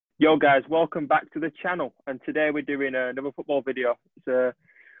Yo guys, welcome back to the channel. And today we're doing another football video.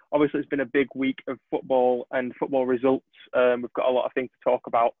 Obviously it's been a big week of football and football results. We've got a lot of things to talk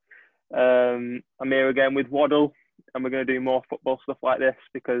about. I'm here again with Waddle, and we're going to do more football stuff like this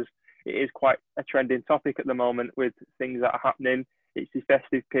because it is quite a trending topic at the moment with things that are happening. It's the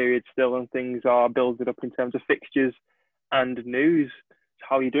festive period still, and things are building up in terms of fixtures and news. So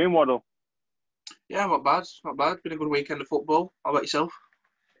how are you doing, Waddle? Yeah, not bad. Not bad. Been a good weekend of football. How about yourself?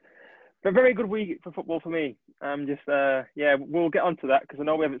 A very good week for football for me. We'll get onto that because I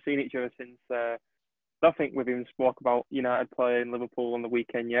know we haven't seen each other since. I don't think we've even spoke about United playing Liverpool on the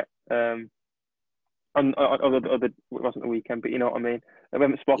weekend yet. It wasn't the weekend, but you know what I mean. We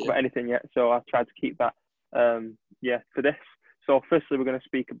haven't spoke about anything yet, so I tried to keep that. For this. So firstly, we're going to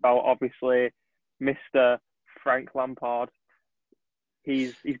speak about obviously Mr. Frank Lampard.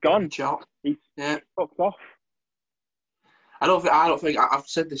 He's gone. He's fucked off. I don't think I've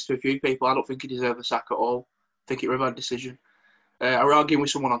said this to a few people. I don't think he deserved the sack at all. I think it was a bad decision. I was arguing with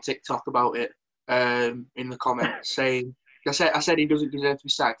someone on TikTok about it in the comments, saying I said he doesn't deserve to be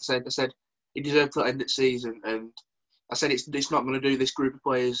sacked. I said he deserved to end the season, and I said it's not going to do this group of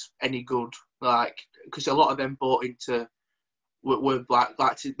players any good. Like, because a lot of them bought into were like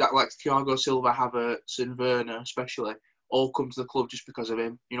Thiago Silva, Havertz, and Werner especially all come to the club just because of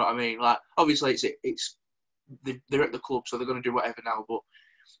him. You know what I mean? Like, obviously they're at the club, so they're going to do whatever now. But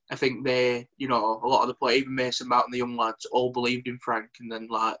I think a lot of the players, even Mason Mount and the young lads, all believed in Frank, and then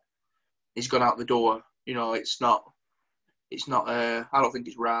like he's gone out the door. You know, it's not. I don't think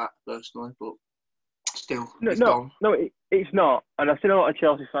it's right personally, but still, it's gone. It's not. And I've seen a lot of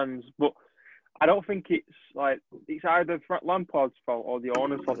Chelsea fans, but I don't think it's either Frank Lampard's fault or the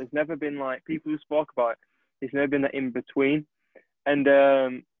owner's fault. It's never been like people who spoke about it. It's never been that in between. And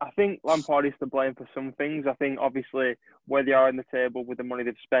I think Lampard is to blame for some things. I think obviously where they are in the table with the money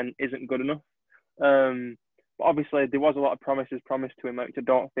they've spent isn't good enough. But obviously there was a lot of promises promised to him, which I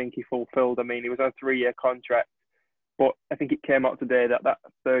don't think he fulfilled. I mean, he was on a 3-year contract, but I think it came out today that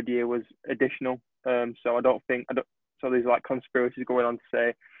third year was additional. So there's like conspiracies going on to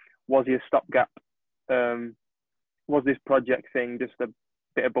say, was he a stopgap? Was this project thing just a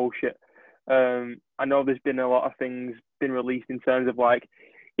bit of bullshit? I know there's been a lot of things been released in terms of like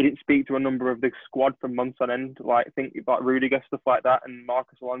he didn't speak to a number of the squad for months on end. Like I think about Rudiger, stuff like that, and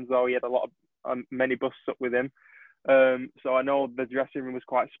Marcus Alonso. He had a lot of many busts up with him. So I know the dressing room was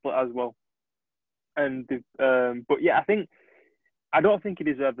quite split as well. And I don't think he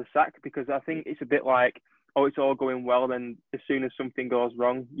deserved the sack because I think it's a bit like, oh, it's all going well, then as soon as something goes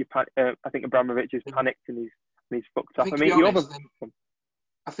wrong, I think Abramovich is panicked and he's fucked up.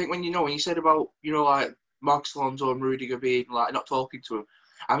 I think when you said about like Marcus Alonso and Rudiger being like not talking to him,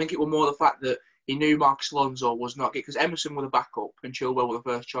 I think it was more the fact that he knew Marcus Alonso was not good because Emerson were the backup and Chilwell were the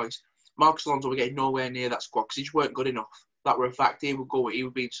first choice. Marcus Alonso were getting nowhere near that squad because he just weren't good enough. That were a fact. He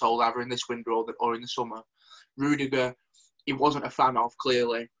would be told either in this window or in the summer. Rudiger, he wasn't a fan of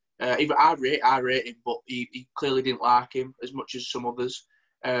clearly. Even I rate him, but he clearly didn't like him as much as some others.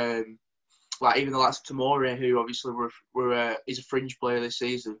 Like even the last Tomori, who obviously is a fringe player this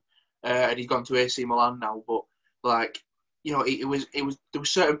season, and he's gone to AC Milan now. But like there were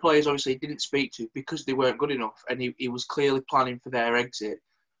certain players obviously he didn't speak to because they weren't good enough, and he was clearly planning for their exit.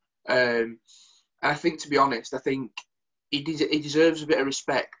 And I think, to be honest, he deserves a bit of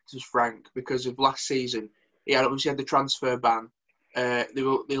respect as Frank because of last season. He obviously had the transfer ban.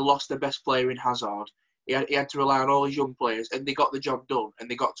 They lost their best player in Hazard. He had to rely on all his young players, and they got the job done, and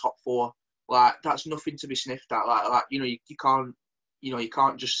they got top 4. Like that's nothing to be sniffed at. You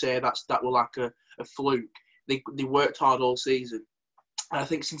can't just say that was like a fluke. They worked hard all season, and I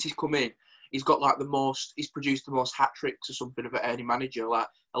think since he's come in, he's got like he's produced the most hat tricks or something of any manager. Like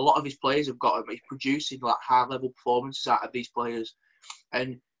a lot of his players have got him. He's producing like high level performances out of these players,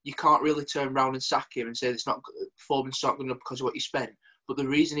 and you can't really turn around and sack him and say it's not performance not good enough because of what he spent. But the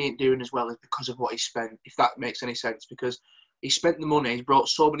reason he ain't doing as well is because of what he spent. If that makes any sense, because he spent the money. He's brought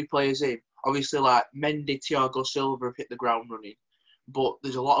so many players in. Obviously, like Mendy, Thiago Silva have hit the ground running, but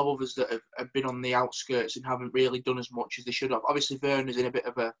there's a lot of others that have been on the outskirts and haven't really done as much as they should have. Obviously, Werner's in a bit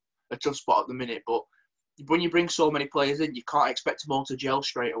of a tough spot at the minute, but when you bring so many players in, you can't expect them all to gel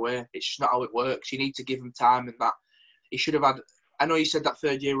straight away. It's just not how it works. You need to give them time, and that he should have had. I know you said that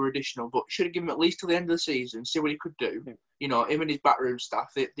third year were additional, but should have given him at least till the end of the season, see what he could do. Yeah. Him and his backroom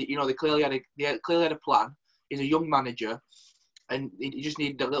staff, they clearly had a plan. He's a young manager, and he just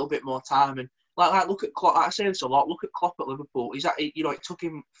needed a little bit more time. And like look at Klopp. I say this a lot. Look at Klopp at Liverpool. It took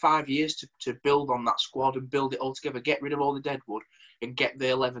him 5 years to build on that squad and build it all together, get rid of all the deadwood, and get the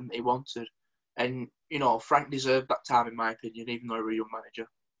 11 that he wanted. And Frank deserved that time, in my opinion, even though he was a young manager.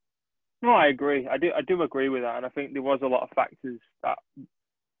 No, I agree. I do agree with that, and I think there was a lot of factors that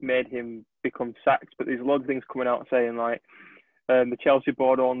made him become sacked. But there's a lot of things coming out saying like the Chelsea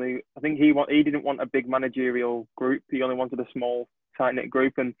board only. I think he didn't want a big managerial group. He only wanted a small, tight knit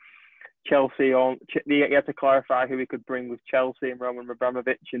group, and he had to clarify who he could bring with Chelsea and Roman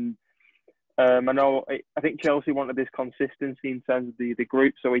Abramovich. And I think Chelsea wanted this consistency in terms of the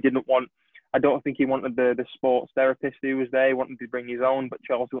group, so he didn't want. I don't think he wanted the sports therapist who was there. He wanted to bring his own, but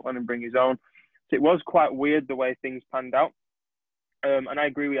Chelsea wouldn't let him bring his own. So it was quite weird the way things panned out. And I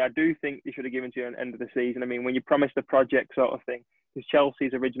agree with you. I do think they should have given to you at the end of the season. I mean, when you promised a project sort of thing, because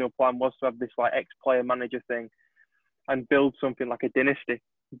Chelsea's original plan was to have this like ex-player manager thing and build something like a dynasty.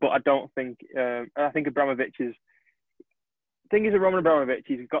 But I don't think. I think Abramovich is. Thing is, Roman Abramovich,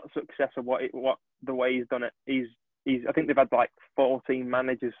 he's got success of what the way he's done it. I think they've had like 14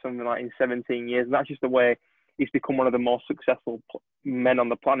 managers, something like in 17 years, and that's just the way he's become one of the most successful men on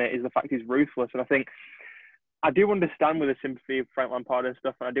the planet. Is the fact he's ruthless, and I think I do understand with the sympathy of Frank Lampard and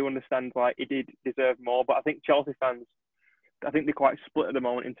stuff, and I do understand like he did deserve more. But I think Chelsea fans, I think they're quite split at the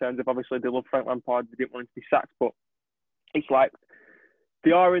moment in terms of obviously they love Frank Lampard, they didn't want him to be sacked, but it's like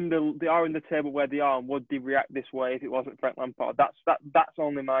they are in the table where they are, and would they react this way if it wasn't Frank Lampard? That's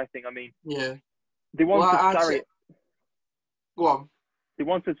only my thing. I mean, Yeah. they wanted Say, go on. They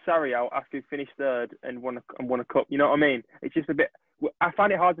wanted Sarri out after he finished third and won a cup. You know what I mean? It's just a bit. I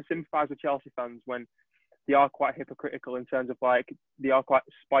find it hard to sympathise with Chelsea fans when they are quite hypocritical in terms of like they are quite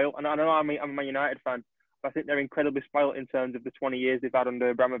spoilt. And I know I'm a Man United fan, but I think they're incredibly spoilt in terms of the 20 years they've had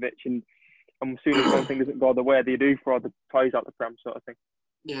under Abramovich. And as soon as one thing doesn't go the way, they do throw the toys out the pram, sort of thing.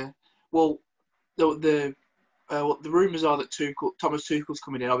 Yeah. Well, the rumours are that Thomas Tuchel's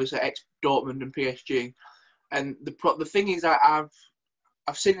coming in, obviously ex Dortmund and PSG, and the thing is that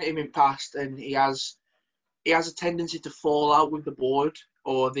I've seen him in past, and he has a tendency to fall out with the board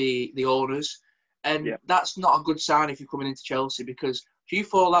or the owners, and that's not a good sign if you're coming into Chelsea, because if you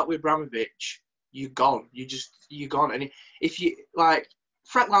fall out with Abramovich, you're gone. You're gone, and if you like.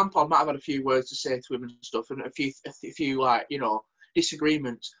 Frank Lampard might have had a few words to say to him and stuff, and a few like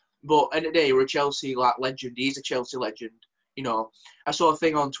disagreements. But at the end of the day, you're a Chelsea legend. He's a Chelsea legend. I saw a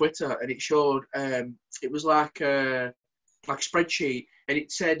thing on Twitter, and it showed it was like a spreadsheet, and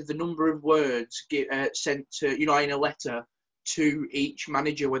it said the number of words sent to in a letter to each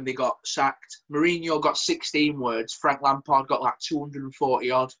manager when they got sacked. Mourinho got 16 words. Frank Lampard got like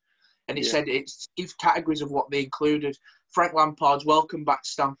 240 odd. And it said it gives categories of what they included. Frank Lampard's welcome back to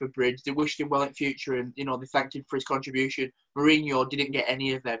Stamford Bridge. They wished him well in future, and they thanked him for his contribution. Mourinho didn't get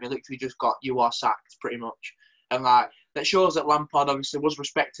any of them. He literally just got "you are sacked" pretty much. And that shows that Lampard obviously was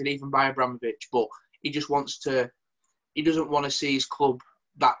respected even by Abramovich, but he doesn't want to see his club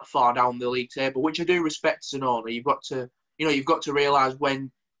that far down the league table, which I do respect as an owner. You've got to realise when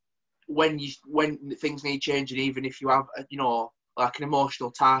things need changing, even if you have like an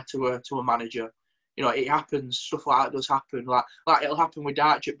emotional tie to a manager. It happens. Stuff like that does happen. Like it'll happen with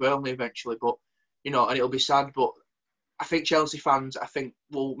Darch at Burnley eventually, but and it'll be sad. But I think Chelsea fans,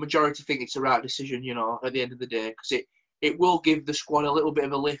 majority think it's the right decision. At the end of the day, because it will give the squad a little bit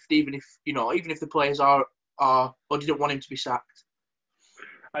of a lift, even if the players are or didn't want him to be sacked.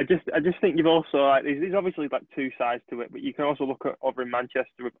 I just think you've also there's obviously two sides to it, but you can also look at over in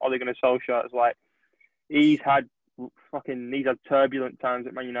Manchester with Ole Gunnar Solskjaer. It's he's had turbulent times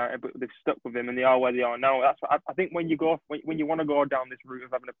at Man United, but they've stuck with him and they are where they are now. That's what I think when you want to go down this route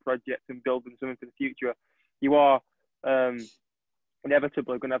of having a project and building something for the future, you are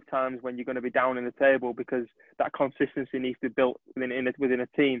inevitably going to have times when you're going to be down in the table, because that consistency needs to be built within a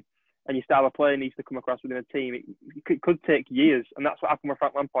team, and your style of play needs to come across within a team. It could take years, and that's what happened with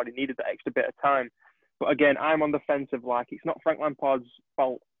Frank Lampard. He needed that extra bit of time. But again, I'm on the fence of it's not Frank Lampard's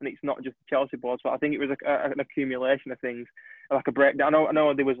fault, and it's not just the Chelsea board's fault. I think it was an accumulation of things, like a breakdown. I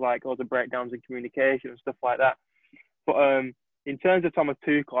know there was loads of breakdowns in communication and stuff like that. But in terms of Thomas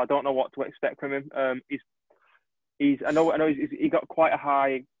Tuchel, I don't know what to expect from him. I know he got quite a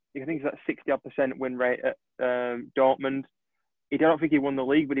high. I think he's at 60% win rate at Dortmund. I don't think he won the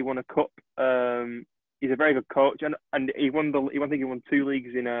league, but he won a cup. He's a very good coach, and he won I think he won 2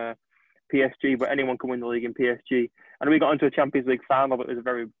 leagues in PSG, but anyone can win the league in PSG. And we got into a Champions League final, but it was a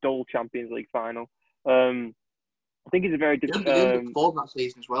very dull Champions League final. I think he's a very different. They didn't perform that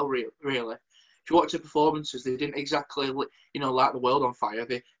season as well, really. If you watch the performances, they didn't exactly, light the world on fire.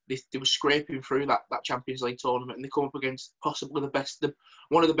 They were scraping through that Champions League tournament, and they come up against possibly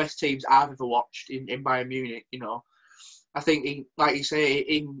one of the best teams I've ever watched in Bayern Munich. I think, like you say,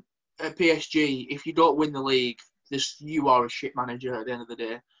 in PSG, if you don't win the league, you are a shit manager at the end of the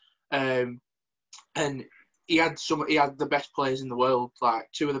day. And he had the best players in the world, like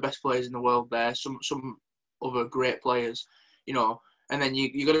two of the best players in the world there, some other great players, you know. And then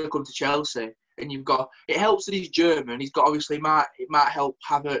you got to come to Chelsea, and you've got, it helps that he's German. He's got, obviously, it might help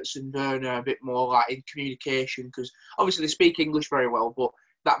Havertz and Werner a bit more, like, in communication, because obviously they speak English very well, but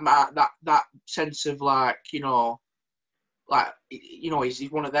that sense of, like, you know,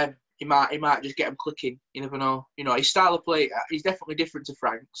 he's one of them. He might just get them clicking. You never know. You know, his style of play, he's definitely different to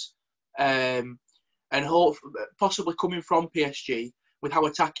Frank's. And possibly coming from PSG, with how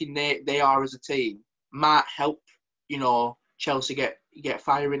attacking they are as a team, might help, you know, Chelsea get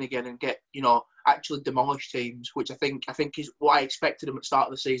firing again and get, you know, actually demolish teams, which I think is what I expected them at the start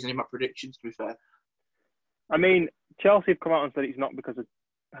of the season in my predictions, to be fair. I mean, Chelsea have come out and said it's not because of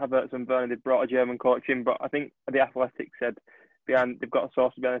Havertz and Werner. They brought a German coach in, but I think the Athletic said they've got a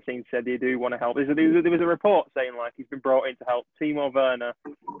source behind the scenes said they do want to help. There was a report saying, like, he's been brought in to help Timo Werner,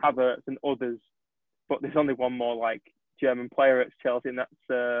 Havertz and others, but there's only one more, like, German player at Chelsea, and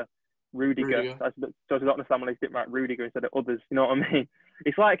that's Rudiger. So I don't understand when they stick right Rudiger instead of others. You know what I mean?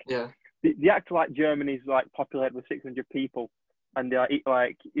 It's like, yeah. The act like Germany's like populated with 600 people, and they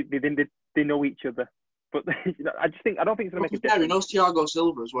know each other. But I don't think it's gonna make a difference. He knows Thiago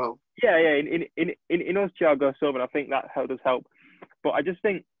Silva as well. Yeah. In knows Thiago Silva, and I think that does help. But I just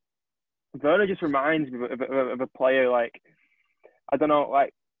think Werner just reminds me of a player, like, I don't know,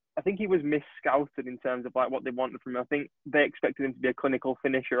 like, I think he was mis-scouted in terms of, like, what they wanted from him. I think they expected him to be a clinical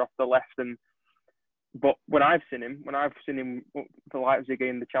finisher off the left, but when I've seen him for Leipzig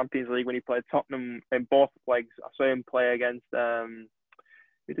in the Champions League when he played Tottenham in both legs, I saw him play against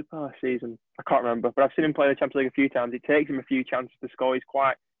who did play last season? I can't remember, but I've seen him play the Champions League a few times. It takes him a few chances to score.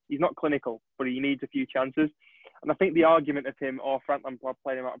 He's not clinical, but he needs a few chances. And I think the argument of him or Frank Lampard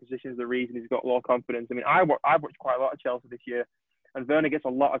playing him out of position is the reason he's got low confidence. I mean, I've watched quite a lot of Chelsea this year, and Werner gets a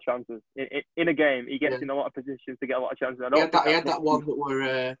lot of chances in a game. He gets in a lot of positions to get a lot of chances. He had that one that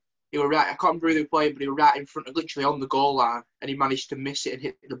were he were right. I can't remember who they were playing, but he was right in front of, literally on the goal line, and he managed to miss it and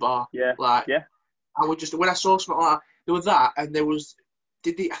hit the bar. Yeah, I would just, when I saw something like that, there was that, and there was,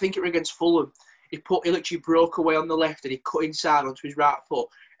 I think it was against Fulham. He literally broke away on the left and he cut inside onto his right foot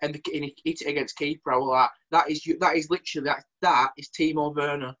and he hit it against keeper. I was like, that is literally that is Timo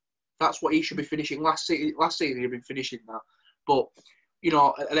Werner. That's what he should be finishing. Last season he'd been finishing that, but you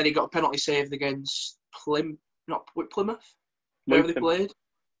know, and then he got a penalty saved against Plymouth, wherever they played,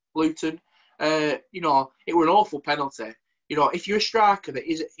 Luton. You know, it was an awful penalty. You know, if you're a striker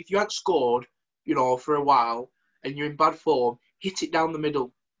if you hadn't scored, you know, for a while and you're in bad form, hit it down the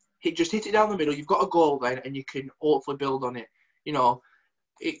middle. Just hit it down the middle. You've got a goal then, and you can hopefully build on it. You know,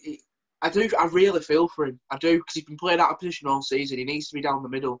 I really feel for him. I do, because he's been playing out of position all season. He needs to be down the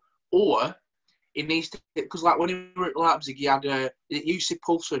middle, or he needs to, because like when he was at Leipzig, he had Yusuf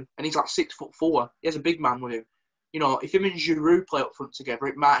Poulsen, and he's like 6'4". He has a big man with him. You know, if him and Giroud play up front together,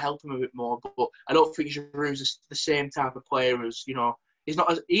 it might help him a bit more. But I don't think Giroud's the same type of player as, you know,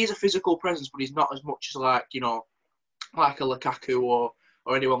 he's a physical presence, but he's not as much as, like, you know, like a Lukaku or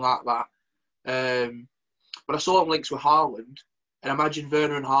anyone like that. But I saw him links with Haaland, and imagine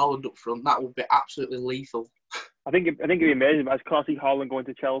Werner and Haaland up front. That would be absolutely lethal. I think it'd be amazing. But it's classy Haaland going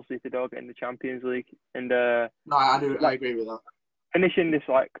to Chelsea if they don't get in the Champions League. And no, I do. I agree with that. Finishing this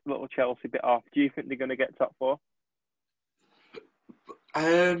like little Chelsea bit off, do you think they're going to get top 4?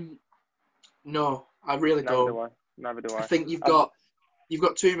 No, I really don't. Neither do I. I think you've got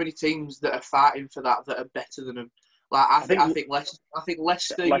too many teams that are fighting for that are better than them. Like I think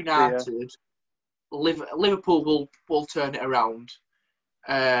Leicester United, Liverpool will turn it around,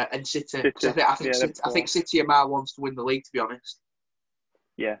 and City. I think City are my ones to win the league, to be honest.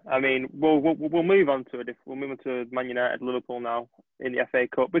 Yeah, I mean, we'll move on to Man United, Liverpool now in the FA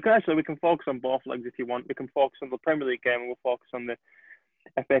Cup. We can focus on both legs if you want. We can focus on the Premier League game and we'll focus on the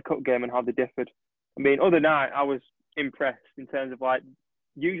FA Cup game and how they differed. I mean, other night I was impressed in terms of, like,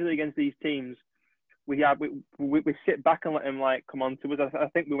 usually against these teams we sit back and let them, like, come on to us. I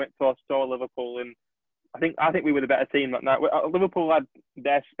think we went to Liverpool, and I think we were the better team that night. Liverpool had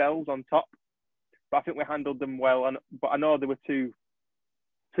their spells on top, but I think we handled them well. But I know there were two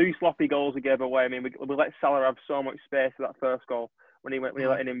sloppy goals we gave away. I mean, we let Salah have so much space for that first goal when he let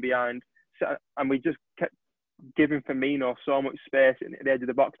him behind, and we just kept giving Firmino so much space at the edge of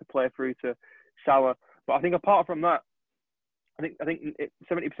the box to play through to Salah. But I think apart from that, I think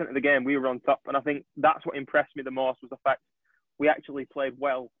 70% of the game we were on top, and I think that's what impressed me the most was the fact we actually played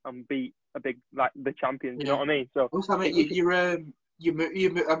well and beat the champions. You know what I mean? So also, I mean,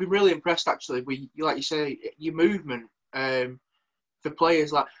 I've been really impressed actually. Like you say, your movement for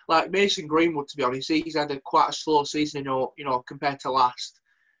players like Mason Greenwood. To be honest, he's had quite a slow season, you know, compared to last,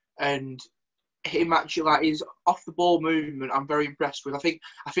 and him actually, like, his off the ball movement, I'm very impressed with. I think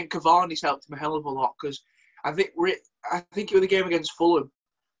Cavani's helped him a hell of a lot, because I think it was the game against Fulham.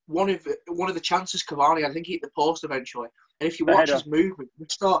 One of the chances Cavani, I think he hit the post eventually. And if you watch his movement,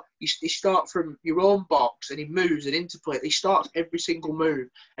 you start from your own box and he moves and into play. He starts every single move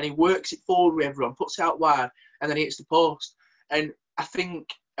and he works it forward with everyone, puts it out wide, and then he hits the post. And I think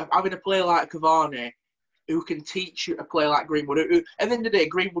having a player like Cavani who can teach a player like Greenwood, who, at the end of the day,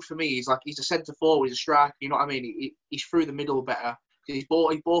 Greenwood for me is like, he's a centre forward, he's a striker, you know what I mean? He's through the middle better. He's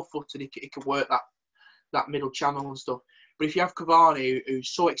both footed, he can work that middle channel and stuff. But if you have Cavani, who's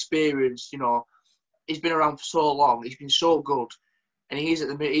so experienced, you know, he's been around for so long, he's been so good, and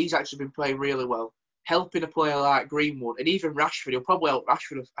he's actually been playing really well, helping a player like Greenwood, and even Rashford. He'll probably help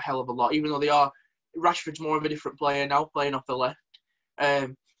Rashford a hell of a lot, even though Rashford's more of a different player now, playing off the left.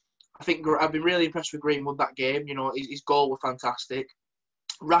 I think I've been really impressed with Greenwood that game. You know, his goal was fantastic.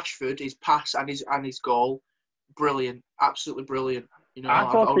 Rashford, his pass and his goal, brilliant, absolutely brilliant. You know,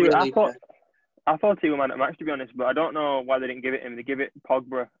 I thought he was man at match, to be honest, but I don't know why they didn't give it him. They give it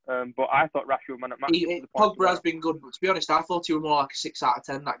Pogba, but I thought Rashford was man at match. Pogba has been good, but to be honest, I thought he was more like a 6 out of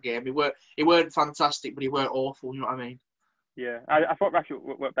 10 that game. He weren't fantastic, but he weren't awful. You know what I mean? Yeah, I thought Rashford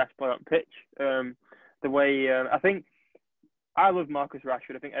was best player on pitch. The way I think I love Marcus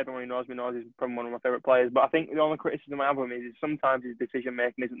Rashford. I think everyone who knows me knows he's probably one of my favourite players. But I think the only criticism I have of him is sometimes his decision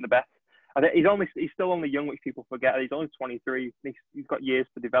making isn't the best. I think he's still only young, which people forget. He's only 23. He's got years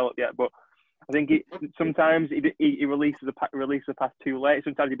to develop yet, but I think sometimes he releases a pass too late.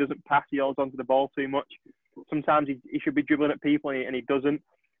 Sometimes he doesn't pass. He holds onto the ball too much. Sometimes he should be dribbling at people and he doesn't.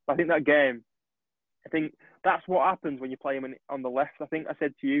 But I think that game, I think that's what happens when you play him on the left. I think I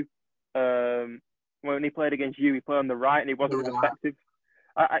said to you when he played against you, he played on the right and he wasn't as effective.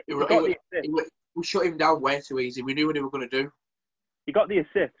 We shut him down way too easy. We knew what he was going to do. He got the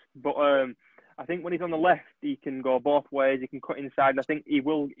assist, but I think when he's on the left, he can go both ways. He can cut inside, and I think he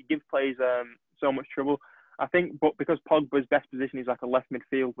gives players so much trouble. I think, but because Pogba's best position is like a left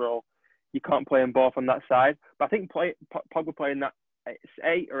midfield role, you can't play them both on that side. But I think Pogba playing that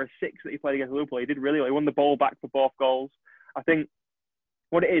 8 or a 6 that he played against Liverpool, he did really well. He won the ball back for both goals. I think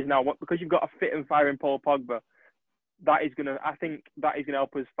what it is now, because you've got a fit and firing Paul Pogba, I think that is gonna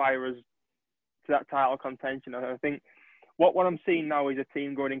help us fire us to that title contention. I think what I'm seeing now is a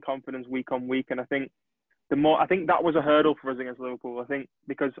team growing in confidence week on week, and I think that was a hurdle for us against Liverpool. I think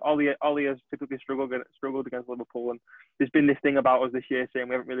because Ollie has typically struggled against Liverpool, and there's been this thing about us this year saying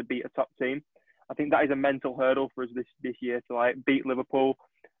we haven't really beat a top team. I think that is a mental hurdle for us this year to like beat Liverpool,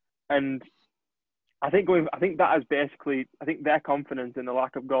 and I think that is basically, I think their confidence in the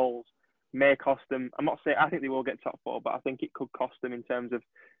lack of goals may cost them. I'm not saying I think they will get top 4, but I think it could cost them in terms of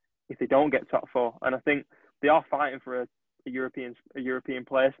if they don't get top 4. And I think they are fighting for a European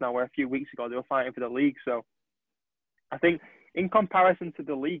place now, where a few weeks ago they were fighting for the league. So I think in comparison to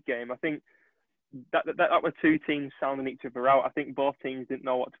the league game, I think that were two teams sounding each other out. I think both teams didn't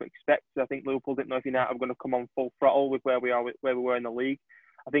know what to expect. I think Liverpool didn't know if United were going to come on full throttle with where we were in the league.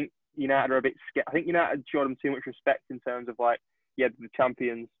 I think United are a bit scared. I think United showed them too much respect in terms of like, yeah, the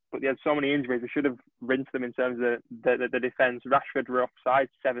champions, but they had so many injuries. We should have rinsed them in terms of the defence. Rashford were offside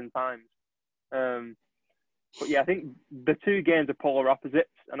 7 times. But yeah, I think the two games are polar opposites,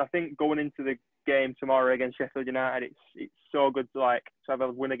 and I think going into the game tomorrow against Sheffield United, it's so good to have a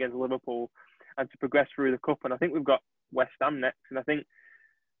win against Liverpool and to progress through the cup. And I think we've got West Ham next, and I think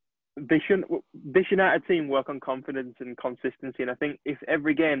this United team work on confidence and consistency. And I think if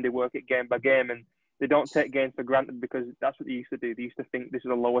every game they work it game by game and they don't take games for granted, because that's what they used to do. They used to think this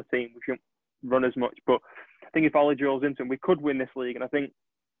is a lower team, we shouldn't run as much. But I think if Ollie drills into them, we could win this league. And I think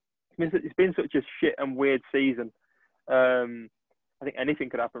it's been such a shit and weird season. I think anything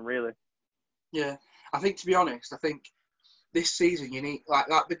could happen, really. Yeah, I think, to be honest, I think this season you need like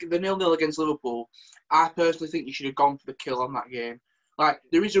the 0-0 against Liverpool. I personally think you should have gone for the kill on that game. Like,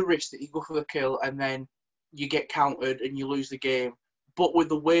 there is a risk that you go for the kill and then you get countered and you lose the game. But with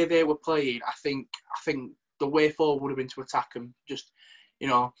the way they were playing, I think the way forward would have been to attack them, just, you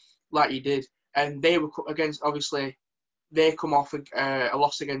know, like you did. And they were against, obviously, they come off a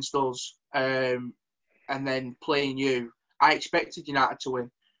loss against us, and then playing you. I expected United to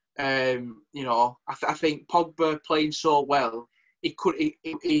win. You know, I think Pogba playing so well, he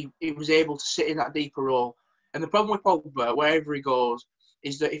was able to sit in that deeper role. And the problem with Pogba, wherever he goes,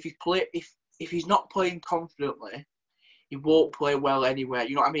 is that if he's not playing confidently, he won't play well anywhere.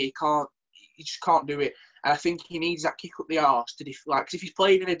 You know what I mean? He just can't do it. And I think he needs that kick up the arse to cause if he's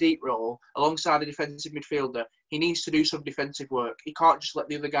playing in a deep role alongside a defensive midfielder, he needs to do some defensive work. He can't just let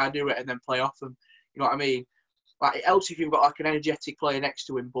the other guy do it and then play off him. You know what I mean? Like, it helps if you've got like an energetic player next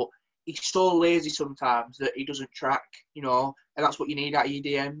to him, but he's so lazy sometimes that he doesn't track, and that's what you need out of your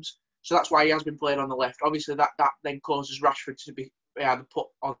DMs. So that's why he has been played on the left. Obviously, that then causes Rashford to be either put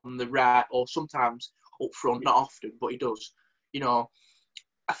on the right or sometimes up front. Not often, but he does.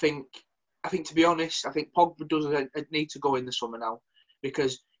 I think to be honest, I think Pogba does need to go in the summer now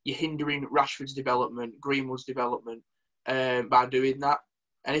because you're hindering Rashford's development, Greenwood's development by doing that.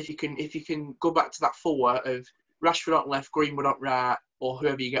 And if you can go back to that forward of Rashford on left, Greenwood on right, or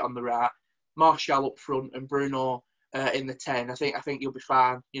whoever you get on the right, Martial up front and Bruno in the 10, I think you'll be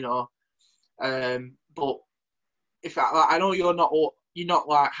fine. But if I know you're not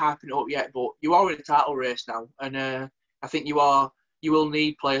like hyping it up yet, but you are in a title race now, and I think you are. You will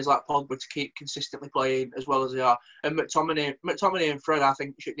need players like Pogba to keep consistently playing as well as they are. And McTominay and Fred, I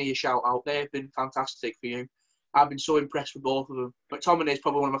think, should need a shout out. They've been fantastic for you. I've been so impressed with both of them. McTominay is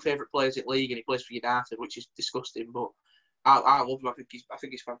probably one of my favourite players in the league, and he plays for United, which is disgusting. But I love him. I think he's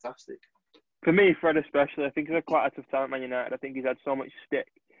fantastic. For me, Fred especially, I think he's had quite a tough time at Man United. I think he's had so much stick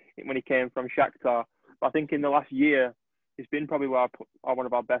when he came from Shakhtar. But I think in the last year, he's been probably one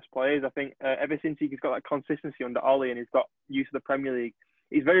of our best players. I think ever since he's got that consistency under Ollie and he's got used to the Premier League,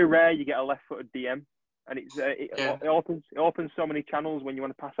 it's very rare you get a left-footed DM, and it opens so many channels when you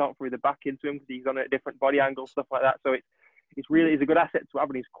want to pass out through the back into him because he's on a different body angle, stuff like that. So it's really a good asset to have,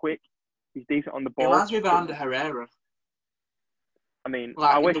 and he's quick. He's decent on the ball. He reminds me of Ander Herrera. I mean,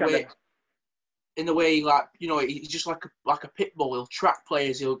 like, I wish in the way, like, he's just like a pit bull. He'll track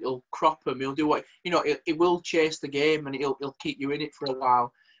players. He'll crop them. He'll do what he will chase the game, and he'll keep you in it for a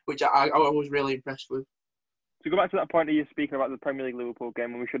while, which I was really impressed with. To go back to that point that you're speaking about the Premier League Liverpool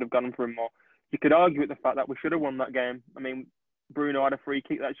game, and we should have gone for him more. You could argue with the fact that we should have won that game. I mean, Bruno had a free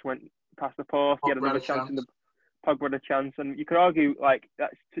kick that just went past the post. He had another chance in the Pogba had a chance, and you could argue like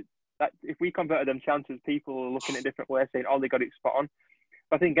that if we converted them chances, people are looking at a different way, saying, "Oh, they got it spot on."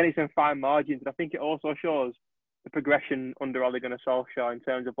 I think getting some fine margins, and I think it also shows the progression under Ole Gunnar Solskjaer in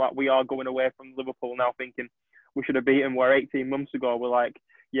terms of like we are going away from Liverpool now thinking we should have beaten where 18 months ago we're like,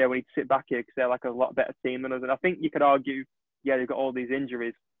 yeah, we need to sit back here because they're like a lot better team than us. And I think you could argue, yeah, they've got all these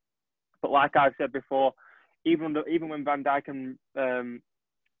injuries, but like I've said before, even when Van Dijk and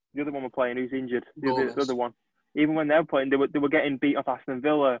the other one were playing, who's injured, the other one, even when they were playing, they were getting beat off Aston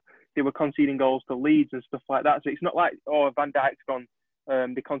Villa, they were conceding goals to Leeds and stuff like that. So it's not like Van Dijk's gone.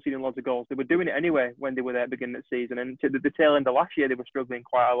 They're conceding loads of goals. They were doing it anyway when they were there at the beginning of the season, and to the tail end of last year they were struggling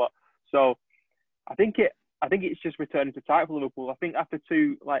quite a lot. So I think it's just returning to type for Liverpool. I think after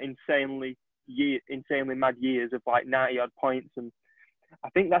two like insanely mad years of like 90 odd points, and I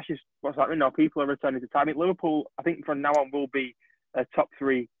think that's just what's happening now. People are returning to type. I mean, Liverpool, I think from now on will be a top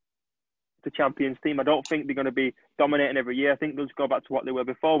 3 to Champions team. I don't think they're going to be dominating every year. I think they'll just go back to what they were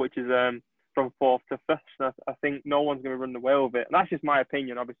before, which is from 4th to 1st. I think no one's going to run away with it. And that's just my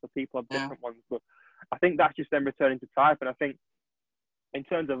opinion. Obviously, people have different ones. But I think that's just them returning to type. And I think in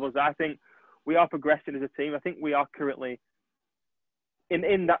terms of us, I think we are progressing as a team. I think we are currently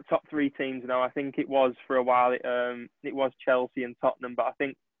in that top 3 teams now. I think it was for a while. It was Chelsea and Tottenham. But I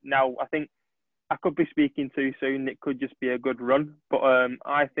think now, I could be speaking too soon. It could just be a good run. But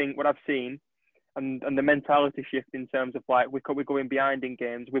I think what I've seen, and the mentality shift in terms of like we're going behind in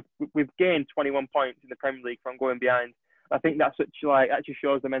games. We've gained 21 points in the Premier League from going behind. I think that's actually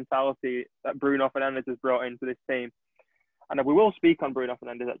shows the mentality that Bruno Fernandes has brought into this team. And we will speak on Bruno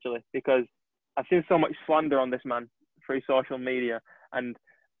Fernandes actually, because I've seen so much slander on this man through social media, and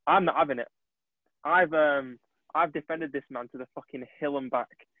I'm not having it. I've defended this man to the fucking hill and back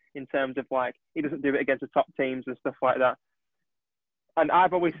in terms of like he doesn't do it against the top teams and stuff like that. And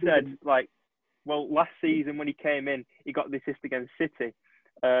I've always said like, well, last season when he came in, he got the assist against City.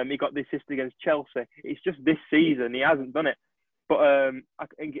 He got the assist against Chelsea. It's just this season he hasn't done it. But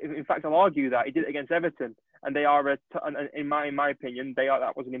in fact, I'll argue that he did it against Everton, and they are, in my opinion,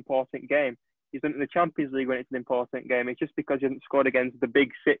 that was an important game. He's done it in the Champions League when it's an important game. It's just because he hasn't scored against the big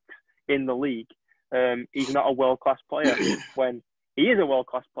 6 in the league. He's not a world-class player. When he is a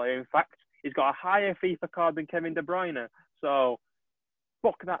world-class player, in fact, he's got a higher FIFA card than Kevin De Bruyne. So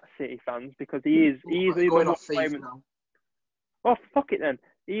fuck that, City fans, because he is the number 1 player. Well, fuck it then.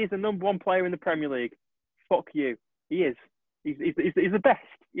 He is the number 1 player in the Premier League. Fuck you. He is. He's the best.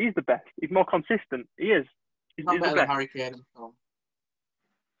 He's the best. He's more consistent. He is. He's better the best. than Harry Kane.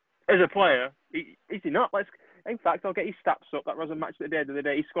 As a player, is he not? In fact, I'll get his stats up. That was a match of the other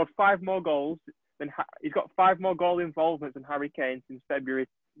day. He scored 5 more goals he's got 5 more goal involvements than Harry Kane since February,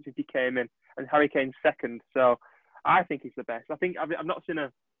 since he came in, and Harry Kane's second. So I think he's the best. I think I've not seen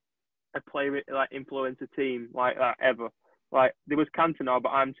a player like influence a team like that ever. Like there was Cantona, but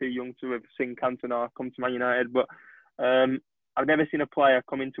I'm too young to have seen Cantona come to Man United. But I've never seen a player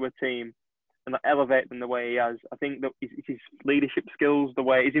come into a team and like, elevate them the way he has. I think that it's his leadership skills, the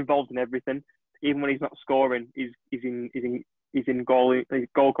way he's involved in everything. Even when he's not scoring, he's in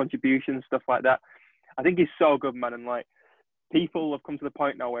goal contributions, stuff like that. I think he's so good, man. And like people have come to the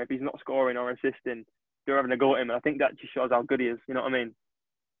point now where if he's not scoring or assisting, they're having a go at him. And I think that just shows how good he is. You know what I mean?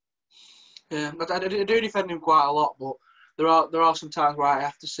 Yeah, I do defend him quite a lot, but there are some times where I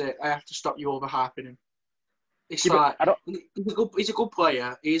have to stop you overhyping him. It's like he's a good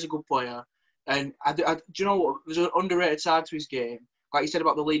player. He is a good player, and do you know what? There's an underrated side to his game. Like you said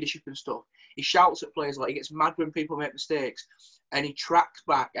about the leadership and stuff. He shouts at players, like he gets mad when people make mistakes, and he tracks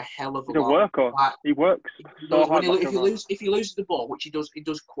back a hell of a lot. He's a worker. Like, he works so hard. If he loses the ball, which he does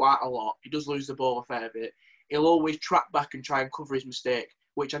quite a lot. He does lose the ball a fair bit. He'll always track back and try and cover his mistake,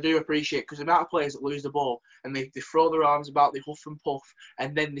 which I do appreciate because the amount of players that lose the ball and they throw their arms about, they huff and puff,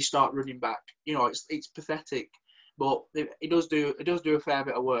 and then they start running back. You know, it's pathetic. But he does do a fair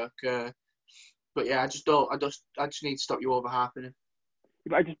bit of work. But yeah, I just need to stop you overhyping him.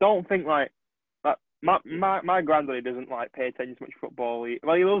 I just don't think like my granddad doesn't like pay attention to much football. He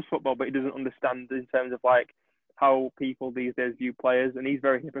loves football, but he doesn't understand in terms of like how people these days view players, and he's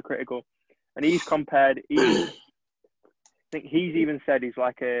very hypocritical. And he's compared. I think he's even said he's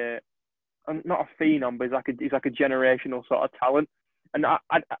like not a phenom, but he's like a generational sort of talent. And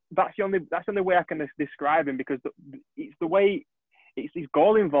that's the only way I can describe him, because it's the way, it's his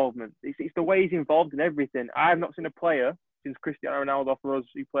goal involvement. It's the way he's involved in everything. I have not seen a player since Cristiano Ronaldo for us,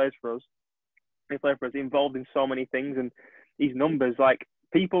 who plays for us, involved in so many things, and these numbers, like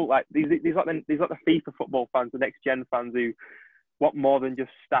people like these like the FIFA football fans, the next gen fans who want more than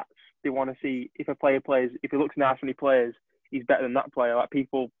just stats. They want to see if a player plays, if he looks nice when he plays, he's better than that player. Like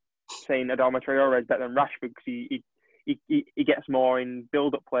people saying Adama Traore is better than Rashford because he gets more in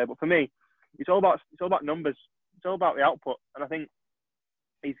build-up play. But for me, it's all about numbers. It's all about the output. And I think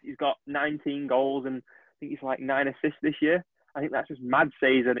he's got 19 goals and I think he's like 9 assists this year. I think that's just mad.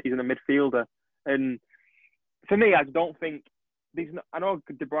 Say he's in a midfielder. And for me, I don't think I know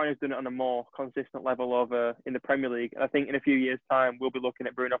De Bruyne has done it on a more consistent level over in the Premier League. And I think in a few years' time, we'll be looking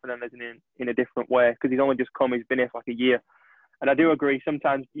at Bruno Fernandes in a different way, because he's only just come. He's been here for like a year. And I do agree,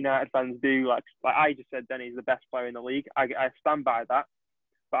 sometimes United fans do, like I just said then, he's the best player in the league. I stand by that.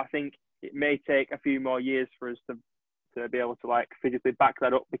 But I think it may take a few more years for us to be able to like physically back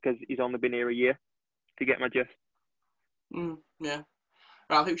that up, because he's only been here a year, to get my gist. Yeah.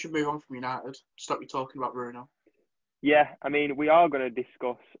 Right, I think we should move on from United. Stop you talking about Bruno. Yeah, I mean, we are going to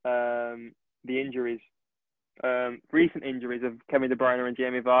discuss the injuries, recent injuries of Kevin De Bruyne and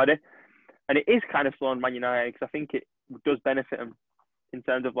Jamie Vardy. And it is kind of slow on Man United, because I think it does benefit them in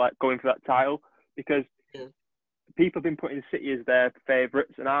terms of like going for that title, because people have been putting City as their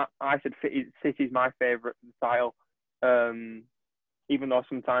favourites, and I said City's my favourite for the title. Even though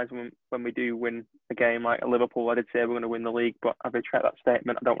sometimes when we do win a game like a Liverpool, I did say we're going to win the league, but I retract that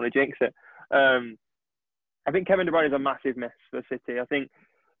statement. I don't want to jinx it. I think Kevin De Bruyne is a massive miss for City. I think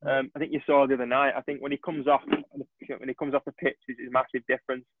you saw the other night. I think when he comes off the pitch, is a massive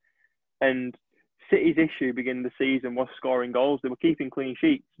difference. And City's issue beginning of the season was scoring goals. They were keeping clean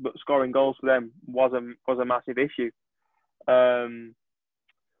sheets, but scoring goals for them was a massive issue.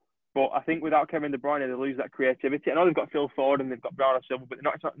 But I think without Kevin De Bruyne, they lose that creativity. I know they've got Phil Ford and they've got Bernardo Silva, but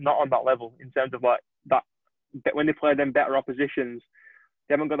they're not on that level in terms of like that. When they play them better oppositions,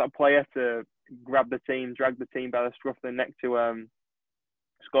 they haven't got that player to grab the team, drag the team by the scruff of the neck to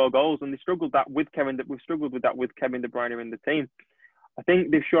score goals. And we've struggled with Kevin De Bruyne in the team. I think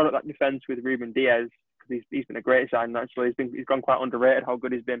they've shown up that defence with Ruben Diaz, because he's been a great signing actually. He's gone quite underrated how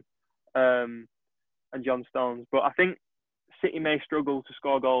good he's been, and John Stones. But I think City may struggle to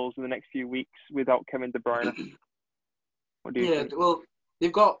score goals in the next few weeks without Kevin De Bruyne. What do you think? Well,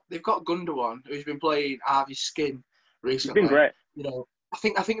 they've got Gundogan, who's been playing Harvey's skin recently. He's been great. You know, I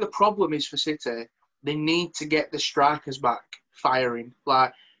think the problem is for City, they need to get the strikers back firing.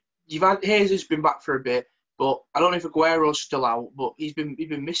 Like you've had Jesus been back for a bit, but I don't know if Aguero's still out, but he's been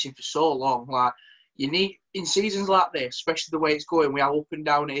missing for so long. Like you need, in seasons like this, especially the way it's going, we how up and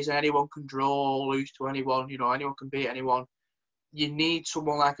down it is, and anyone can draw or lose to anyone. You know, anyone can beat anyone. You need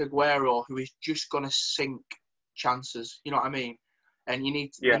someone like Aguero who is just going to sink chances. You know what I mean? And you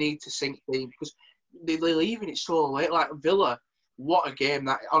need to sink teams, because they're leaving it so late. Like Villa, what a game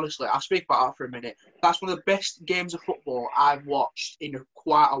that! Honestly, I'll speak about that for a minute. That's one of the best games of football I've watched in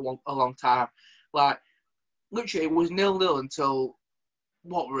quite a long time. Like literally, it was 0-0 until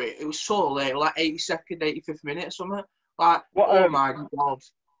what were it? It was so late, like 82nd, 85th minute or something. Like, oh my God.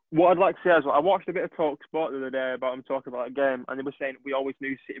 what I'd like to say is, well, I watched a bit of Talk Sport the other day about them talking about that game, and they were saying we always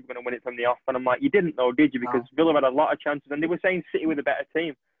knew City were going to win it from the off. And I'm like, you didn't know, did you? Because Villa had a lot of chances, and they were saying City were the better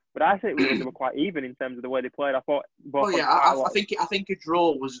team. But I think they were quite even in terms of the way they played. I thought both. Well, yeah, I think a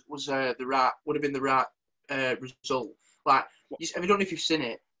draw was would have been the right result. Like, I don't know if you've seen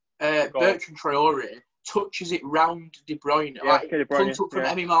it. Bertrand Traore touches it round De Bruyne, like De Bruyne, comes up from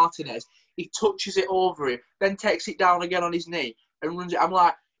Emi Martinez. He touches it over him, then takes it down again on his knee and runs it. I'm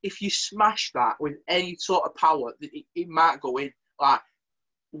like, if you smash that with any sort of power, it might go in. Like,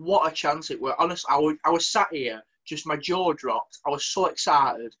 what a chance it was. Honestly, I was sat here, just my jaw dropped. I was so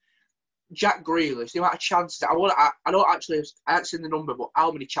excited. Jack Grealish, the amount of chances. I haven't seen the number, but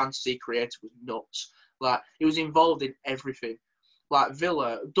how many chances he created was nuts. Like, he was involved in everything. Like,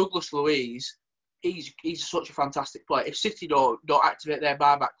 Villa, Douglas Luiz, he's such a fantastic player. If City don't activate their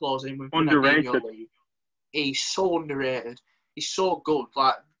buyback clause and win underrated, league, he's so underrated. He's so good.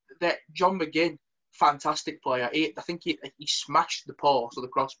 Like, that John McGinn, fantastic player. I think he smashed the post or the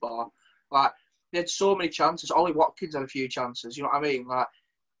crossbar. Like, they had so many chances. Ollie Watkins had a few chances. You know what I mean? Like,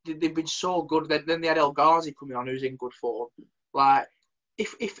 they've been so good. Then they had El Ghazi coming on, who's in good form. Like,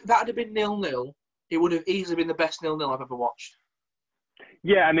 if that had been 0-0, it would have easily been the best 0-0 I've ever watched.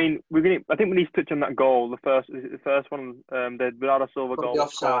 Yeah, I mean, I think we need to touch on that goal. The first one, the Bernardo Silva goal. The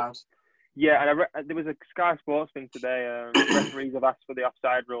offside. Yeah, and there was a Sky Sports thing today. Referees have asked for the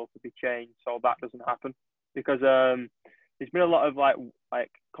offside rule to be changed, so that doesn't happen because there's been a lot of like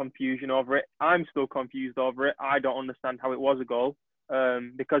confusion over it. I'm still confused over it. I don't understand how it was a goal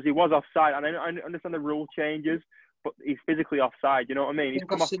because he was offside, and I understand the rule changes, but he's physically offside. You know what I mean? He's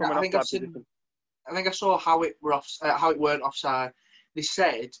come off from an offside position. I think I saw how it weren't offside. They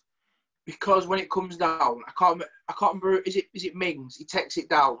said because when it comes down, I can't remember. Is it Mings? He takes it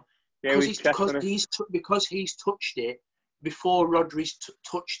down. Yeah, because he's touched it before Rodri's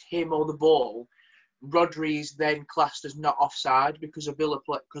touched him or the ball. Rodri's then classed as not offside because of Villa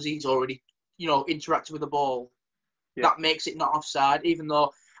play, because he's already interacted with the ball. Yeah. That makes it not offside. Even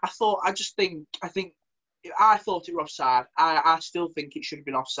though I thought it was offside. I still think it should have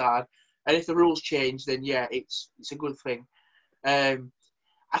been offside. And if the rules change, then yeah, it's a good thing.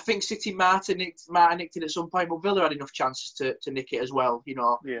 I think City might have nicked it at some point, but Villa had enough chances to nick it as well.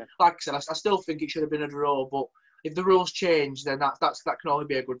 Yeah. Like I said, I still think it should have been a draw. But if the rules change, then that can only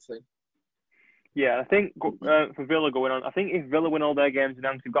be a good thing. Yeah, I think for Villa going on, I think if Villa win all their games and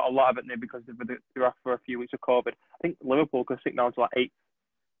they've got a lot of it now because they're off for a few weeks of COVID. I think Liverpool could stick down to like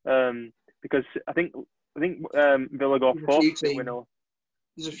 8th. Because I think Villa go 4th.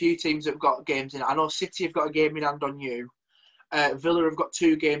 There's a few teams that have got games in. I know City have got a game in hand on you. Villa have up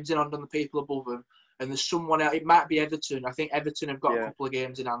 2 games in hand on the people above them, and there's someone else. It might be Everton. I think Everton have got a couple of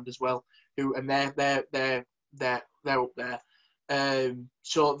games in hand as well. They're up there.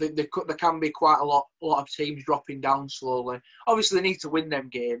 So there can be quite a lot of teams dropping down slowly. Obviously, they need to win them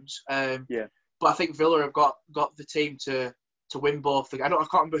games. But I think Villa have got the team to win both. I can't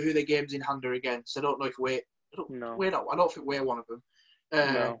remember who their games in hand are against. I don't know if I don't think we're one of them.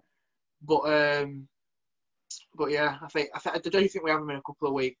 No. But yeah, I do think we have them in a couple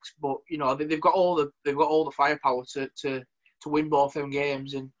of weeks. But they've got all the firepower to win both them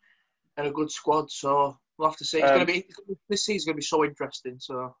games and a good squad. So we'll have to see. This season's going to be so interesting.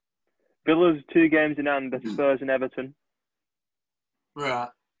 So Villa's 2 games in hand: the Spurs and Everton. Right.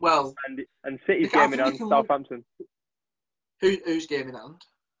 Well, and City's game in hand: Southampton. Whose game in hand?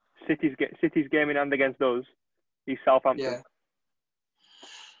 City's game in hand against us is Southampton. Yeah.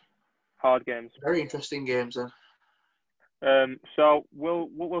 Hard games. Very interesting games then. So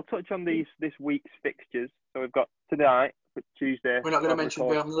we'll touch on this week's fixtures. So we've got tonight, Tuesday. We're not going to mention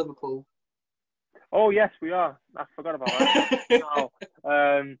we have Liverpool. Oh yes, we are. I forgot about that. So,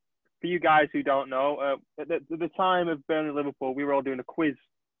 for you guys who don't know, at the time of Burnley Liverpool, we were all doing a quiz,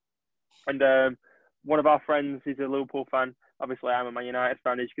 and one of our friends is a Liverpool fan. Obviously, I'm a Man United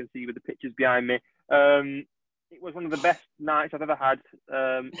fan, as you can see with the pictures behind me. It was one of the best nights I've ever had.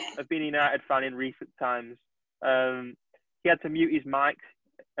 I've been a United fan in recent times. He had to mute his mic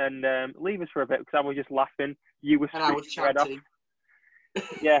and leave us for a bit because I was just laughing. You were straight off.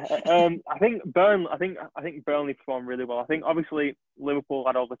 Yeah, I think Burnley performed really well. I think obviously Liverpool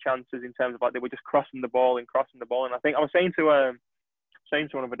had all the chances in terms of like they were just crossing the ball. And I think I was saying to one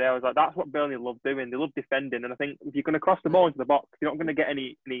other day, I was like, that's what Burnley love doing. They love defending, and I think if you're going to cross the ball into the box, you're not going to get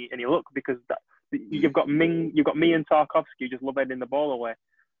any luck because you've got me and Tarkovsky just love heading the ball away.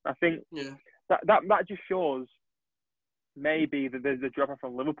 I think that just shows maybe that there's a drop off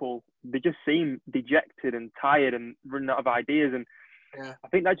from Liverpool. They just seem dejected and tired and running out of ideas. And Yeah. I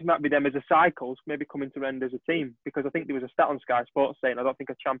think that just might be them as a cycle, maybe coming to an end as a team, because I think there was a stat on Sky Sports saying I don't think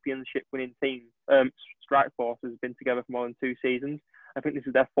a championship winning team, Strike Force, has been together for more than 2 seasons. I think this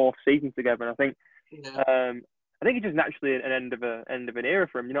is their 4th season together, and I think it's just naturally an end of an era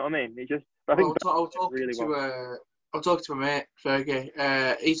for him. You know what I mean? It just, I think I was talking to my mate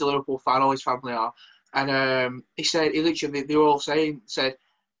Fergie. He's a Liverpool fan, all his family are, and he said they were all said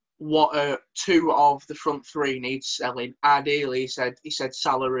what 2 of the front 3 need selling. Ideally, he said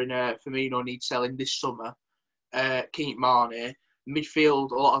Salah and Firmino need selling this summer. Keep Mane.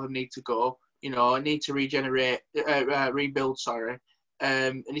 Midfield, a lot of them need to go. Need to rebuild. Sorry.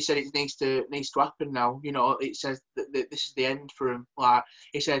 And he said it needs to happen now. It says that this is the end for him. Like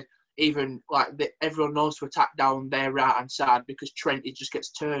he said, even everyone knows to attack down their right hand side because Trent just gets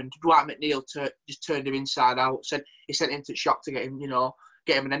turned. Dwight McNeil just turned him inside out. Said he sent him to shock to get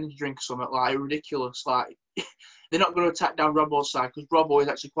him an energy drink or something. Like ridiculous. Like they're not going to attack down Robbo's side because Robbo is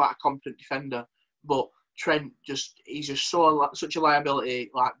actually quite a competent defender, but Trent he's just such a liability.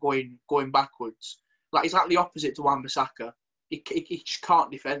 Like going backwards. Like he's like the opposite to Wan-Bissaka. He just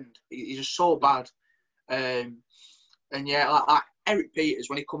can't defend. He's just so bad. And yeah, like Eric Peters,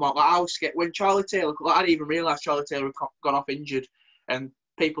 when he come out, I was scared. When Charlie Taylor, I didn't even realise Charlie Taylor had gone off injured. And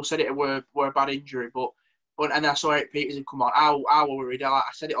people said it were a bad injury. But and I saw Eric Peters come on. I was worried. I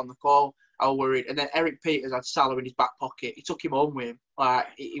said it on the call. I was worried. And then Eric Peters had Salah in his back pocket. He took him home with him. Like,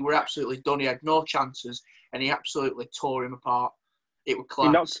 he were absolutely done. He had no chances. And he absolutely tore him apart. It was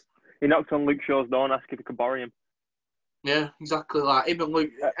class. He knocked on Luke Shaw's door and asked if he could borrow him. Yeah, exactly. Like him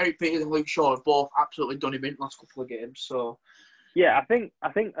and Eric Peters and Luke Shaw have both absolutely done him in the last couple of games. So yeah, I think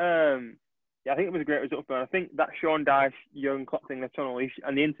it was a great result for him. I think that Sean Dyche, Jurgen Klopp thing, the tunnel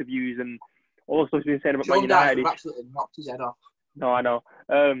and the interviews and all the stuff he's been saying about Man United. Dyche absolutely knocked his head off. No, I know.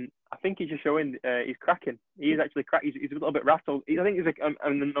 I think he's just showing he's cracking. He's actually cracking. He's a little bit rattled. I think there's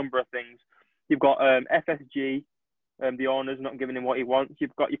a number of things. You've got FSG, the owners not giving him what he wants.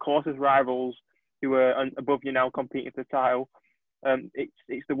 You've got your closest rivals who are above you now competing for the title.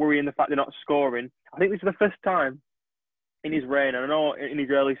 It's the worry and the fact they're not scoring. I think this is the first time in his reign, and I know in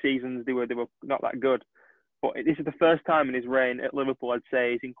his early seasons they were not that good, but this is the first time in his reign at Liverpool, I'd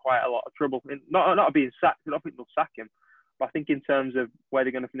say, he's in quite a lot of trouble. Not being sacked, I don't think they'll sack him, but I think in terms of where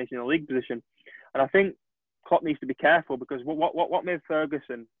they're going to finish in the league position. And I think Klopp needs to be careful because what made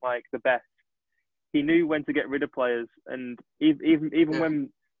Ferguson like the best, he knew when to get rid of players, and even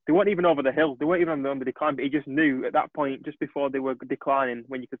when they weren't even over the hill. They weren't even on the decline, but he just knew at that point, just before they were declining,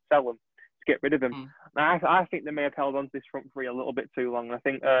 when you could sell them, to get rid of them. And I think they may have held on to this front 3 a little bit too long. And I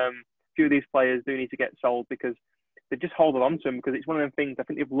think a few of these players do need to get sold because they've just holding on to him because it's one of them things, I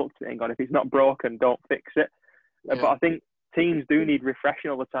think they've looked at it and gone, if it's not broken, don't fix it. Yeah. But I think teams do need refreshing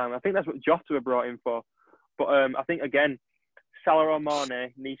all the time. I think that's what Jota were brought in for. But I think, again, Salah or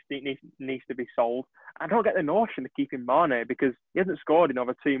Mane needs to be sold. I don't get the notion of keeping Mane because he hasn't scored in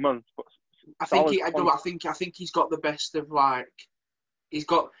over 2 months. But I think he's got the best of he's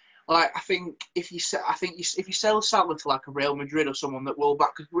got I think if you sell Salah to like a Real Madrid or someone that will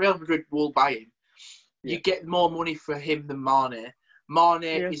back, because Real Madrid will buy him, you get more money for him than Mane.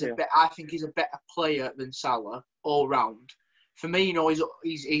 I think he's a better player than Salah all round. Firmino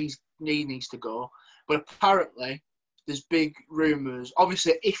he needs to go, but apparently there's big rumours.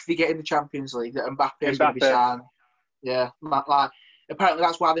 Obviously, if they get in the Champions League, that Mbappe is going to be signed. Yeah, apparently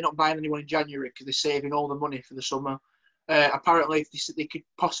that's why they're not buying anyone in January because they're saving all the money for the summer. Apparently, they could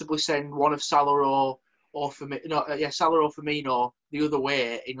possibly send one of Salah or Firmino the other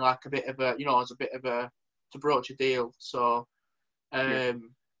way in like a bit of a as a bit of a to broach a deal. So, it's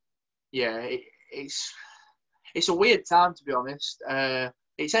a weird time to be honest.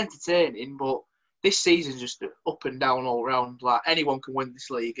 It's entertaining, but this season's just up and down all around. Like anyone can win this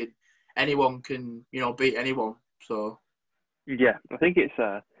league and anyone can beat anyone. So yeah, I think it's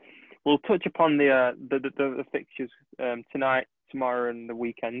we'll touch upon the fixtures tonight, tomorrow, and the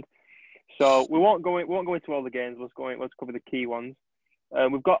weekend. So we won't go into all the games. Let's cover the key ones.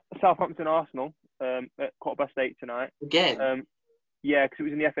 We've got Southampton Arsenal at 8:15 tonight. Again. Yeah, because it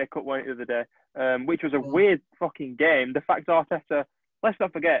was in the FA Cup one the other day, which was a weird fucking game. The fact Arteta, let's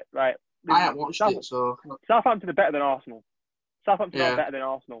not forget, right? I haven't watched it, so Southampton are better than Arsenal. Southampton are better than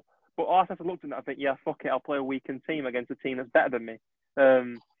Arsenal. But Arteta looked at that and think, yeah, fuck it, I'll play a weakened team against a team that's better than me.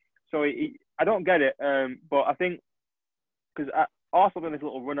 So I don't get it. But I think because Arsenal done this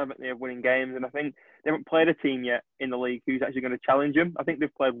little run, haven't they, of winning games, and I think they haven't played a team yet in the league who's actually going to challenge them. I think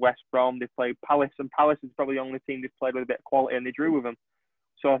they've played West Brom, they've played Palace, and Palace is probably the only team they've played with a bit of quality, and they drew with them.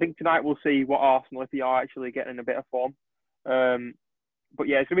 So I think tonight we'll see what Arsenal, if they are actually getting in a bit of form. But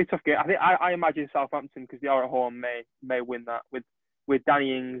yeah, it's going to be a tough game. I imagine Southampton, because they are at home, may win that with with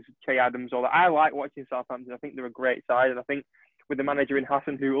Danny Ings, Che Adams, all that. I like watching Southampton. I think they're a great side, and I think with the manager in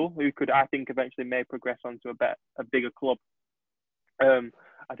Hassan Hool, who could, I think, eventually may progress onto a bigger club.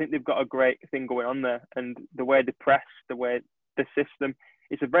 I think they've got a great thing going on there, and the way they press, the way the system,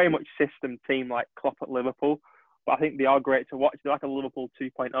 it's a very much system team like Klopp at Liverpool, but I think they are great to watch. They're like a Liverpool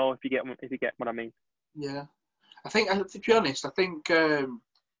 2.0, if you get what I mean. Yeah, I think, to be honest, I think they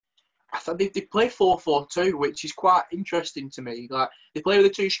play 4-4-2, which is quite interesting to me. Like, they play with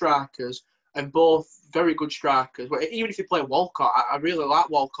the two strikers, and both very good strikers. But even if they play Walcott, I really like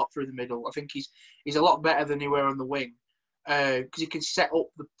Walcott through the middle. I think he's a lot better than he were on the wing, because he can set up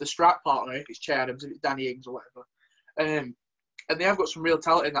the strike partner if it's Che Adams, if it's Danny Ings or whatever. And they have got some real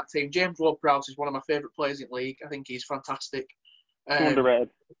talent in that team. James Ward-Prowse is one of my favourite players in the league. I think he's fantastic. Underrated.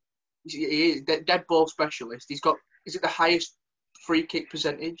 He is dead ball specialist. He's got, is it the highest free kick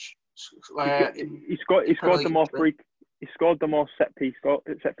percentage? He scored the most set piece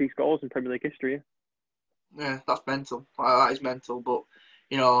goals in Premier League history. Yeah, that's mental. That is mental. But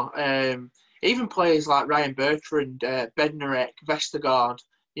you know, even players like Ryan Bertrand, Bednarek, Vestergaard,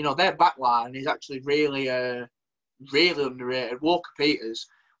 you know, their backline is actually really underrated. Walker Peters,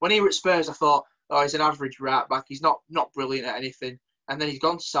 when he was at Spurs, I thought, oh, he's an average right back. He's not brilliant at anything. And then he's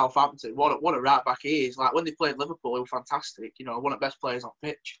gone to Southampton. What a right back he is. Like, when they played Liverpool, he was fantastic. You know, one of the best players on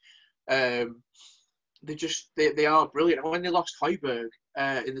pitch. They are brilliant. And when they lost Højbjerg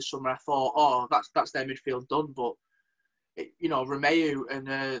in the summer, I thought, oh, that's their midfield done. But you know, Romeu and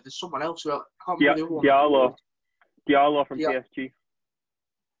there's someone else. I can't remember the other one. Diallo from PSG.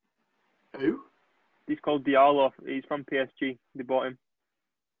 Who? He's called Diallo. He's from PSG. They bought him.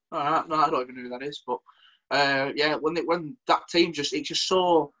 No, I don't even know who that is. But yeah, when that team it's just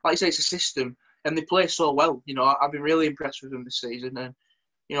so, like you say, it's a system, and they play so well. You know, I've been really impressed with them this season, and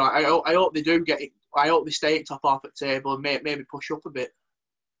you know, I hope they do get it. I hope they stay at top half at the table and maybe push up a bit.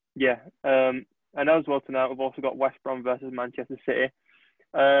 Yeah, and as well tonight we've also got West Brom versus Manchester City.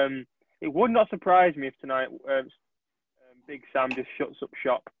 It would not surprise me if tonight Big Sam just shuts up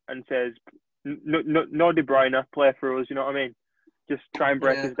shop and says, "No De Bruyne, play for us." You know what I mean? Just try and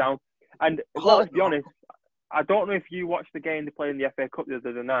break us down. And let's be honest, I don't know if you watched the game they played in the FA Cup the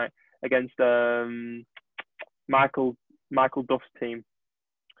other night against Michael Duff's team.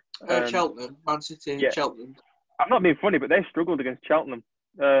 Cheltenham, Man City, yeah. Cheltenham. I'm not being funny, but they struggled against Cheltenham.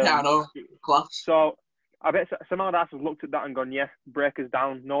 Yeah, I know. Class. So I bet some of us have looked at that and gone, yeah, break us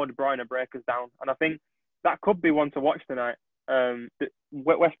down. No De Bruyne, break us down. And I think that could be one to watch tonight.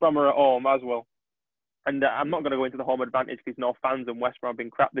 West Brom are at home as well. And I'm not going to go into the home advantage because no fans and West Brom have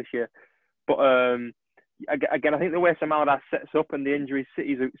been crap this year. But again, I think the way Sam Allardyce sets up and the injuries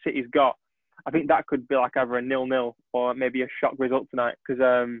City's got, I think that could be like either a 0-0 or maybe a shock result tonight. Because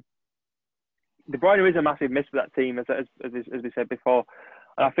De Bruyne is a massive miss for that team, as we said before.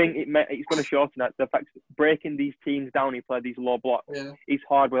 And I think it's going to show tonight. The fact breaking these teams down, he played these low blocks. Yeah. It's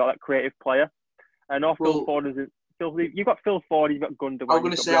hard without that creative player. And Phil Foden you've got Phil Foden, you've got Gundogan. I'm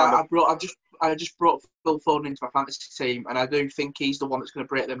going to say I just brought Phil Foden into my fantasy team, and I do think he's the one that's going to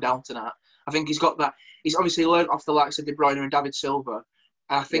break them down tonight. I think he's got that. He's obviously learned off the likes of De Bruyne and David Silva.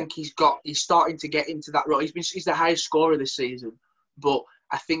 And I think he's starting to get into that role. He's the highest scorer this season, but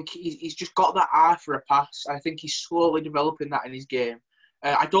I think he's just got that eye for a pass. I think he's slowly developing that in his game.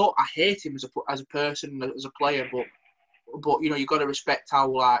 I hate him as a person, as a player, but you know, you've got to respect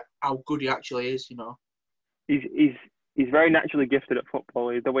how good he actually is. You know, he's very naturally gifted at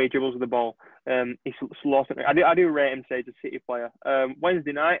football. The way he dribbles with the ball, he's slow. I do rate him, say, as a City player.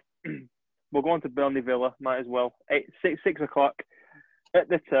 Wednesday night, we'll go on to Burnley Villa. Might as well. 6 o'clock at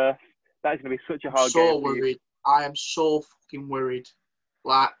the Turf. That is going to be such a hard game. I'm so worried. I am so fucking worried.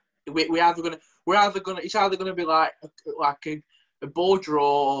 Like it's either gonna be like a ball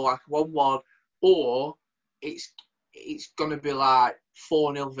draw or like 1-1, or it's gonna be like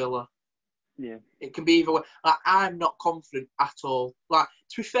 4-0 Villa. Yeah. It can be either way. Like, I'm not confident at all. Like,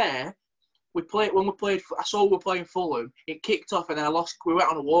 to be fair, I saw we were playing Fulham. It kicked off and then we went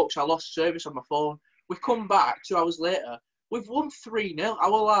on a walk, so I lost service on my phone. We come back 2 hours later. We've won 3-0. I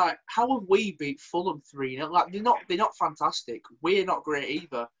was like, how have we beat Fulham 3-0? Like, they're not fantastic. We're not great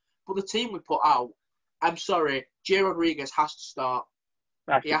either. But the team we put out, I'm sorry, Jay Rodriguez has to start.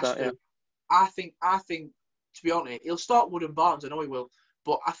 He has to. Yeah. I think, to be honest, he'll start Wood and Barnes. I know he will.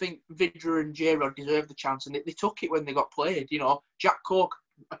 But I think Vidra and J-Rod deserve the chance, and they took it when they got played. You know, Jack Cork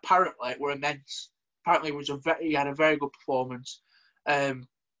apparently were immense. Apparently, he had a very good performance.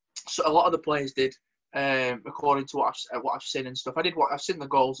 So a lot of the players did, according to what I've seen and stuff. I've seen the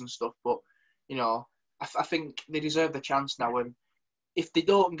goals and stuff, but you know, I think they deserve the chance now. And if they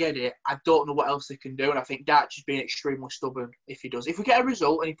don't get it, I don't know what else they can do. And I think Darch is being extremely stubborn if he does. If we get a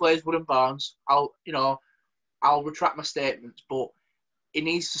result and he plays Wood and Barnes, I'll retract my statements. But he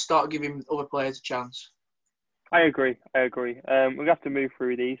needs to start giving other players a chance. I agree. We have to move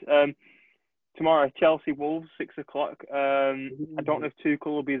through these. Tomorrow, Chelsea Wolves, 6:00. I don't know if Tuchel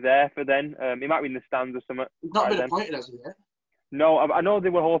will be there for then. He might be in the stands or something. He's not been appointed as of yet. No, I know they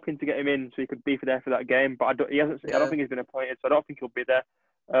were hoping to get him in so he could be there for that game, but he hasn't. Yeah. I don't think he's been appointed, so I don't think he'll be there.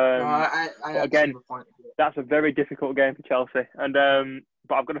 No, I again, that's a very difficult game for Chelsea, and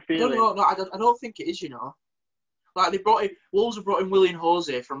but I've got a feeling. I don't think it is. Like Wolves have brought in Willian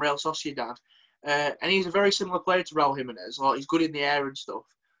Jose from Real Sociedad, and he's a very similar player to Raul Jimenez. Like he's good in the air and stuff,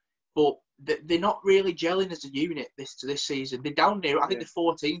 but they're not really gelling as a unit this season. They're down near. I think they're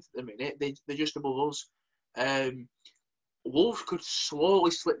 14th at the minute. They're just above us. Wolves could slowly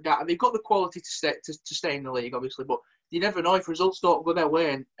slip down. They've got the quality to stay in the league, obviously, but you never know if results don't go their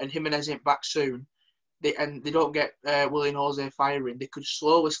way and Jimenez ain't back soon. They don't get Willian Jose firing. They could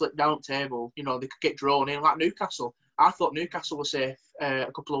slowly slip down the table. They could get drawn in like Newcastle. I thought Newcastle was safe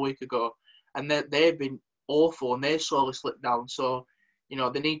a couple of weeks ago, and they've been awful and they slowly slipped down. So,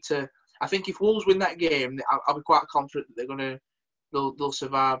 they need to. I think if Wolves win that game, I'll be quite confident that they'll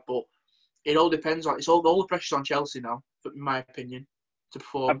survive. But it all depends on all the pressure's on Chelsea now, in my opinion, to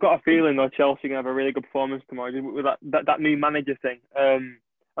perform. I've got a feeling though Chelsea can have a really good performance tomorrow with that new manager thing.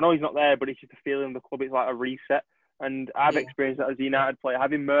 I know he's not there, but it's just a feeling the club is like a reset. And I've experienced that as a United player,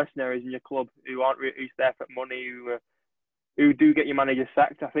 having mercenaries in your club who's there for money, who do get your manager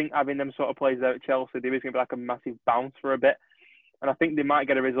sacked. I think having them sort of players there at Chelsea, there is going to be like a massive bounce for a bit. And I think they might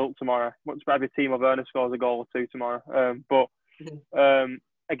get a result tomorrow. Once every team of Werner scores a goal or two tomorrow.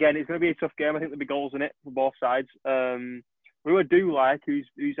 Again, it's going to be a tough game. I think there'll be goals in it for both sides. Who I do like, who's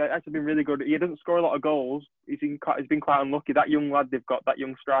actually been really good. He doesn't score a lot of goals. He's been quite unlucky. That young lad they've got, that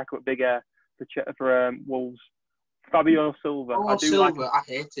young striker with big hair for Wolves, Fabio Silva. I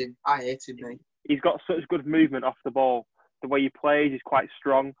hate him. Mate. He's got such good movement off the ball. The way he plays, he's quite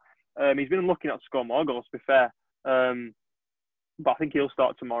strong. He's been unlucky not to score more goals, to be fair. But I think he'll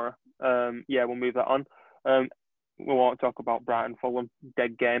start tomorrow. We'll move that on. We won't talk about Brighton, Fulham,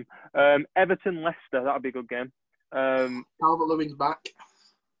 dead game. Everton, Leicester, that'll be a good game. Calvert-Lewin's back.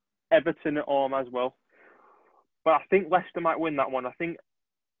 Everton at home as well. But I think Leicester might win that one. I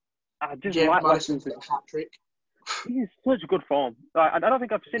just James like Maddison's Leicester. got a hat-trick. He's such good form. I don't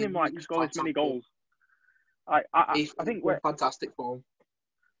think I've seen him score this many goals. I think we're fantastic form.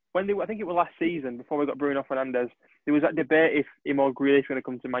 I think it was last season before we got Bruno Fernandes. There was that debate if Imo Grealish was going to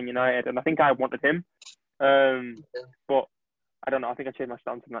come to Man United, and I think I wanted him. But I don't know. I think I changed my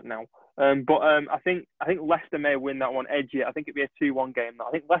stance on that now. I think Leicester may win that one edgy. I think it'd be a 2-1 game.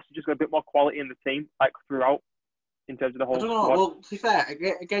 I think Leicester just got a bit more quality in the team, like throughout, in terms of the whole. I don't know. Squad. Well, to be fair,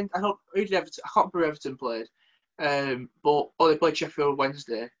 again, I can't remember who Everton played. They played Sheffield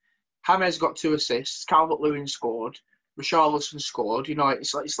Wednesday. James got 2 assists. Calvert-Lewin scored. Richarlison scored.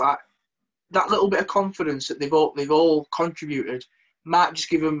 It's like that little bit of confidence that they've all contributed might just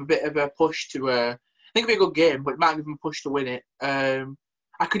give them a bit of a push to. I think it'll be a good game, but it might give them a push to win it.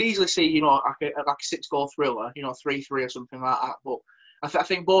 I could easily see, like a 6-goal thriller, 3-3 or something like that. But I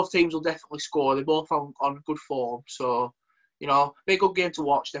think both teams will definitely score. They're both on good form, so be a good game to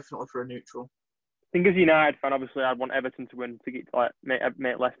watch, definitely for a neutral. I think as a United fan, obviously, I'd want Everton to win to get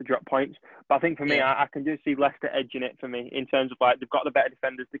make Leicester drop points. But I think for me, I can just see Leicester edging it for me in terms of they've got the better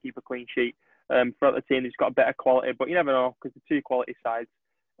defenders to keep a clean sheet. Throughout the team, they've got better quality, but you never know because they're 2 quality sides.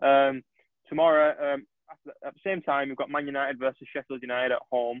 Tomorrow, at the same time, we've got Man United versus Sheffield United at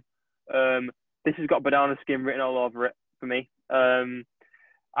home. This has got banana skin written all over it for me. I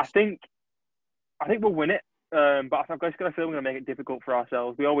think we'll win it, but I've just got a feeling we're going to make it difficult for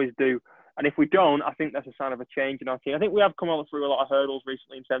ourselves. We always do. And if we don't, I think that's a sign of a change in our team. I think we have come through a lot of hurdles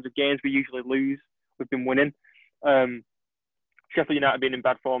recently in terms of games we usually lose. We've been winning. Sheffield United being in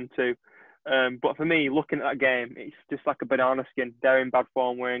bad form too. But for me, looking at that game, it's just like a banana skin. They're in bad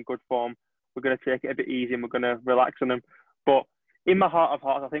form, we're in good form. We're going to take it a bit easy and we're going to relax on them. But in my heart of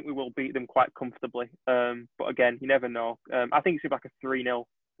hearts, I think we will beat them quite comfortably. But again, you never know. I think it's like a 3-0,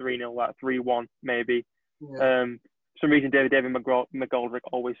 like 3-1 maybe. Yeah. For some reason, David McGoldrick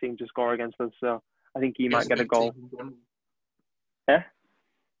always seems to score against us, so I think he might get a goal. Yeah?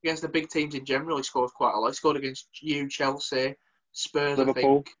 Against the big teams in general, he scored quite a lot. He scored against Chelsea, Spurs,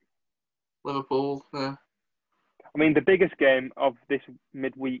 Liverpool. I think. Liverpool, yeah. I mean, the biggest game of this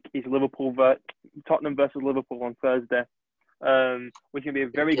midweek is Tottenham versus Liverpool on Thursday, which is going to be a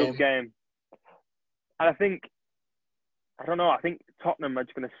very good game. And I think Tottenham are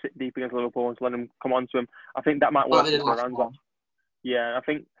just going to sit deep against Liverpool and let them come on to them. I think that might work for hands off. Yeah, I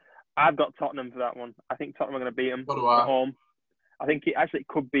think I've got Tottenham for that one. I think Tottenham are going to beat them What do at I? home. I think it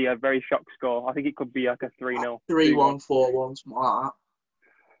could be a very shock score. I think it could be like a 3-0. 3-1, 4-1, something like that.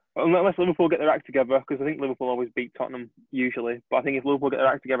 Unless Liverpool get their act together, because I think Liverpool always beat Tottenham usually. But I think if Liverpool get their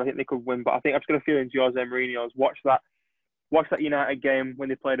act together, I think they could win. But I think I've just got a feeling Jose Mourinho's watch that United game when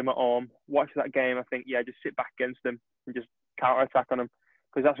they played them at home. Watch that game. I think just sit back against them and just counter attack on them,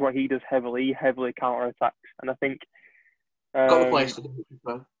 because that's what he does heavily. He heavily counter attacks, and I think Got the players to do it,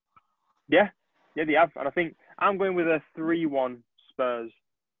 bro. yeah, they have. And I think I'm going with a 3-1 Spurs.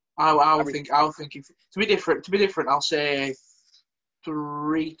 I'll think if to be different, I'll say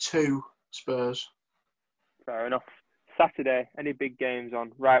 3-2 Spurs. Fair enough. Saturday, any big games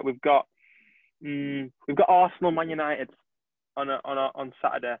on? Right, we've got Arsenal, Man United on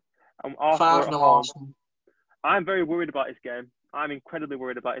Saturday. Arsenal 5-0 Arsenal. I'm very worried about this game. I'm incredibly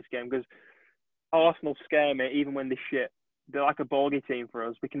worried about this game because Arsenal scare me even when they're shit. They're like a bogey team for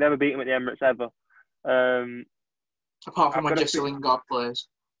us. We can never beat them at the Emirates ever. Apart from when Jesse Lingard plays.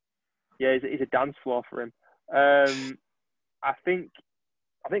 Yeah, he's a dance floor for him. I think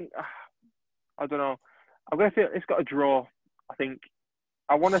I don't know. I'm gonna say it's got a draw.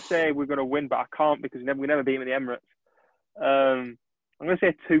 I want to say we're gonna win, but I can't because we never beat them in the Emirates. I'm gonna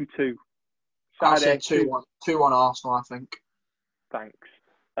say 2-2. I'll say 2-1 Arsenal, I think. Thanks.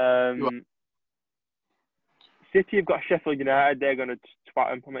 City have got Sheffield United. They're gonna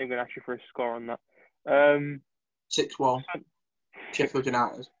twat them. I'm not even gonna ask you for a score on that. 6-1 Sheffield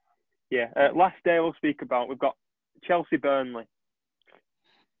United. Yeah. Last day we'll speak about. We've got Chelsea Burnley.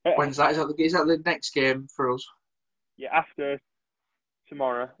 When's that? Is that the next game for us? Yeah, after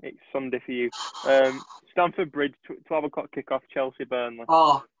tomorrow. It's Sunday for you. Stamford Bridge, 12 o'clock kickoff, Chelsea Burnley.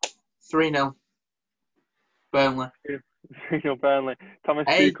 Oh, 3-0 Burnley. 3-0 Burnley. Thomas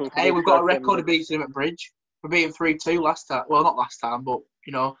Hey, Tuchel, we've got a record of beating him at Bridge. We beat him 3-2 last time. Well, not last time, but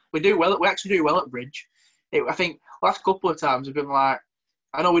we do well. We actually do well at Bridge. I think last couple of times we've been like,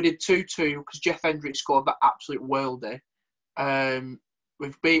 I know we did 2-2 because Jeff Hendrick scored that absolute worldie.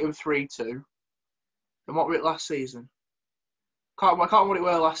 We've beat him 3-2. And what were it last season? I can't remember what it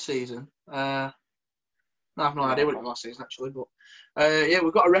were last season. I have no idea what it was last season actually, but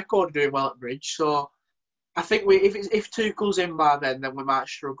we've got a record of doing well at Bridge. So I think if Tuchel's in by then we might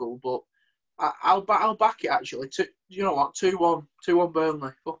struggle. But I'll back it actually. You know what? 2-1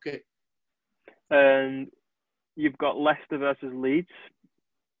 Burnley. Fuck it. And you've got Leicester versus Leeds.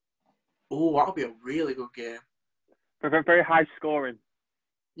 Oh, that'll be a really good game. Very, very high scoring.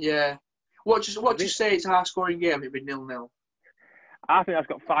 Yeah. What do you say it's a high scoring game? It'd be 0-0. I think that's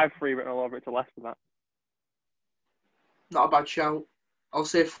got 5-3 written all over it to Leicester. That. Not a bad shout. I'll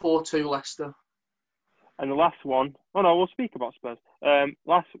say 4-2 Leicester. And the last one. Oh no, we'll speak about Spurs.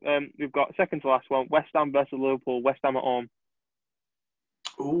 We've got second to last one. West Ham versus Liverpool. West Ham at home.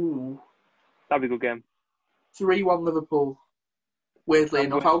 Ooh. That'd be a good game. 3-1 Liverpool. Weirdly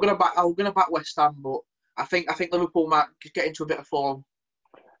enough, I'm gonna back West Ham, but I think Liverpool might get into a bit of form.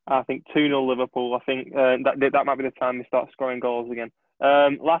 I think 2-0 Liverpool. I think that might be the time they start scoring goals again.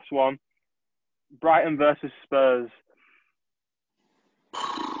 Last one. Brighton versus Spurs.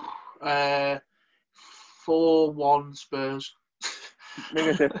 4-1 Spurs. I'm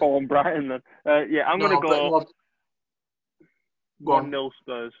going to say 4-1 Brighton then. I'm going to go 1-0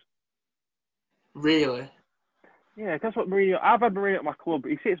 Spurs. Really? Yeah, that's what Mourinho... I've had Mourinho at my club.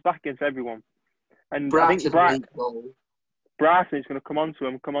 He sits back against everyone. And Brighton, I think Brighton is going to come on to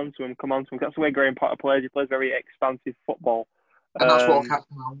him. That's the way Graham Potter plays. He plays very expansive football. And that's what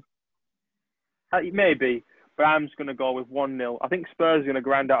happened now. Maybe. But I'm just going to go with 1-0. I think Spurs are going to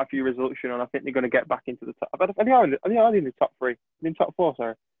grind out a few results, and I think they're going to get back into the top. Are they in the top 3? In top 4,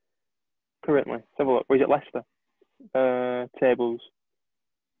 sorry. Currently. Let's have a look. Or is it Leicester? Tables.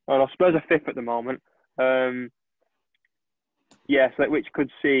 Oh no, Spurs are 5th at the moment. Which could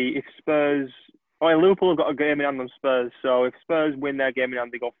see if Spurs... Liverpool have got a game in hand on Spurs, so if Spurs win their game in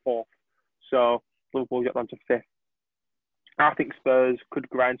hand, they go 4th. So Liverpool get down to 5th. I think Spurs could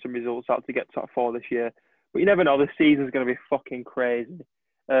grind some results out to get top 4 this year. But you never know, the season's going to be fucking crazy.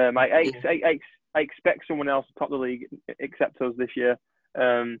 I expect someone else to top the league except us this year.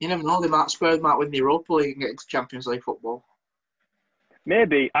 You never know, Spurs might win the Europa League and get into Champions League football.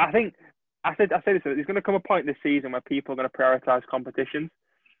 Maybe. I said this, there's going to come a point this season where people are going to prioritise competitions.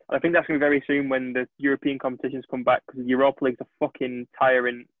 I think that's going to be very soon when the European competitions come back, because the Europa League's a fucking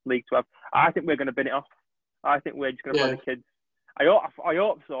tiring league to have. I think we're going to bin it off. I think we're just going to play the kids. I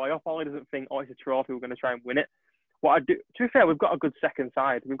hope so. I hope Ollie doesn't think, it's a trophy, we're going to try and win it. What I do, to be fair, we've got a good second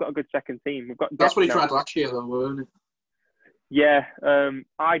side. We've got a good second team. We've got. That's what he tried last year, though, weren't it? Yeah.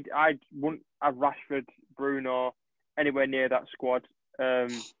 I wouldn't have Rashford, Bruno, anywhere near that squad.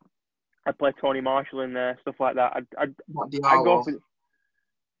 I'd play Tony Marshall in there, stuff like that. I'd go for.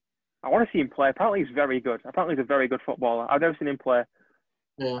 I want to see him play. Apparently, he's very good. Apparently, he's a very good footballer. I've never seen him play.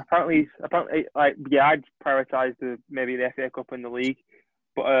 Yeah. Apparently, like, yeah, I'd prioritise maybe the FA Cup and the league.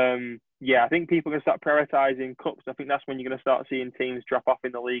 But yeah, I think people are going to start prioritising cups. I think that's when you're going to start seeing teams drop off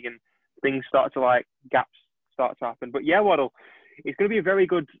in the league and things start to, like, gaps start to happen. But yeah, Waddle, it's going to be a very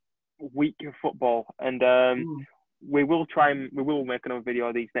good week of football, and we will make another video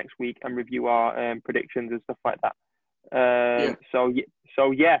of these next week and review our predictions and stuff like that.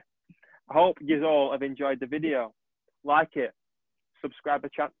 So yeah, I hope you all have enjoyed the video. Like it, subscribe to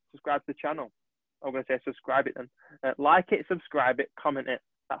the channel. I'm going to say subscribe it then. Like it, subscribe it, comment it.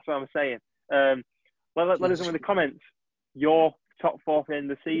 That's what I'm saying. Let us know in the comments your top 4 for the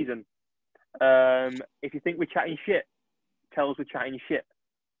end of the season. If you think we're chatting shit, tell us we're chatting shit.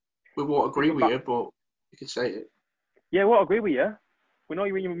 We won't agree with you, but you can say it. Yeah, we won't agree with you. We know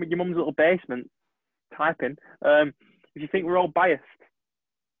you're in your mum's little basement typing. If you think we're all biased,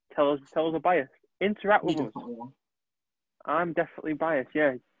 tell us we're biased. Interact with us. I'm definitely biased,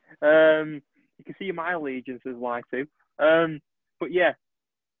 yeah. You can see my allegiance as why too. But yeah,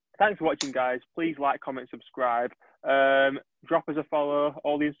 thanks for watching, guys. Please like, comment, subscribe. Drop us a follow.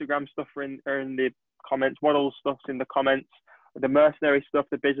 All the Instagram stuff are in the comments. Waddle stuff's in the comments. The mercenary stuff,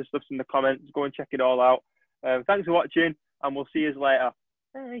 the business stuff's in the comments. Go and check it all out. Thanks for watching, and we'll see you later.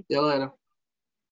 Bye. See you later.